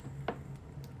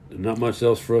 not much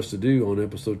else for us to do on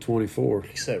episode 24.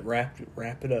 Except wrap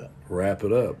it up. Wrap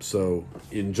it up. So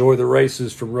enjoy the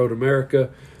races from Road America.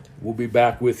 We'll be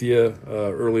back with you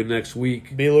early next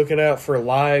week. Be looking out for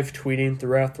live tweeting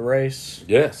throughout the race.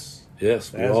 Yes. We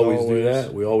always do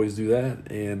that. We always do that.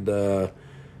 And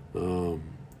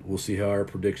we'll see how our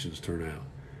predictions turn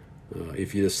out.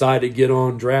 If you decide to get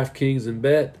on DraftKings and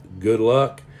bet, good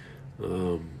luck.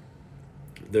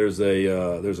 There's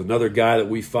another guy that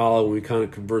we follow and we kind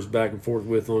of converse back and forth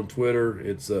with on Twitter.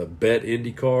 It's Bet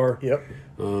IndyCar.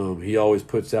 Yep. He always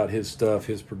puts out his stuff,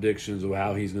 his predictions of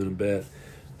how he's going to bet.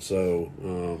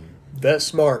 So bet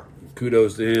smart.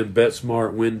 Kudos to him. Bet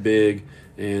smart, win big,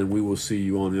 and we will see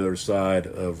you on the other side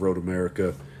of Road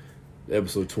America,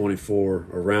 episode 24,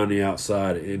 Around the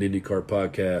Outside, an IndyCar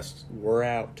podcast. We're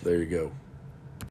out. There you go.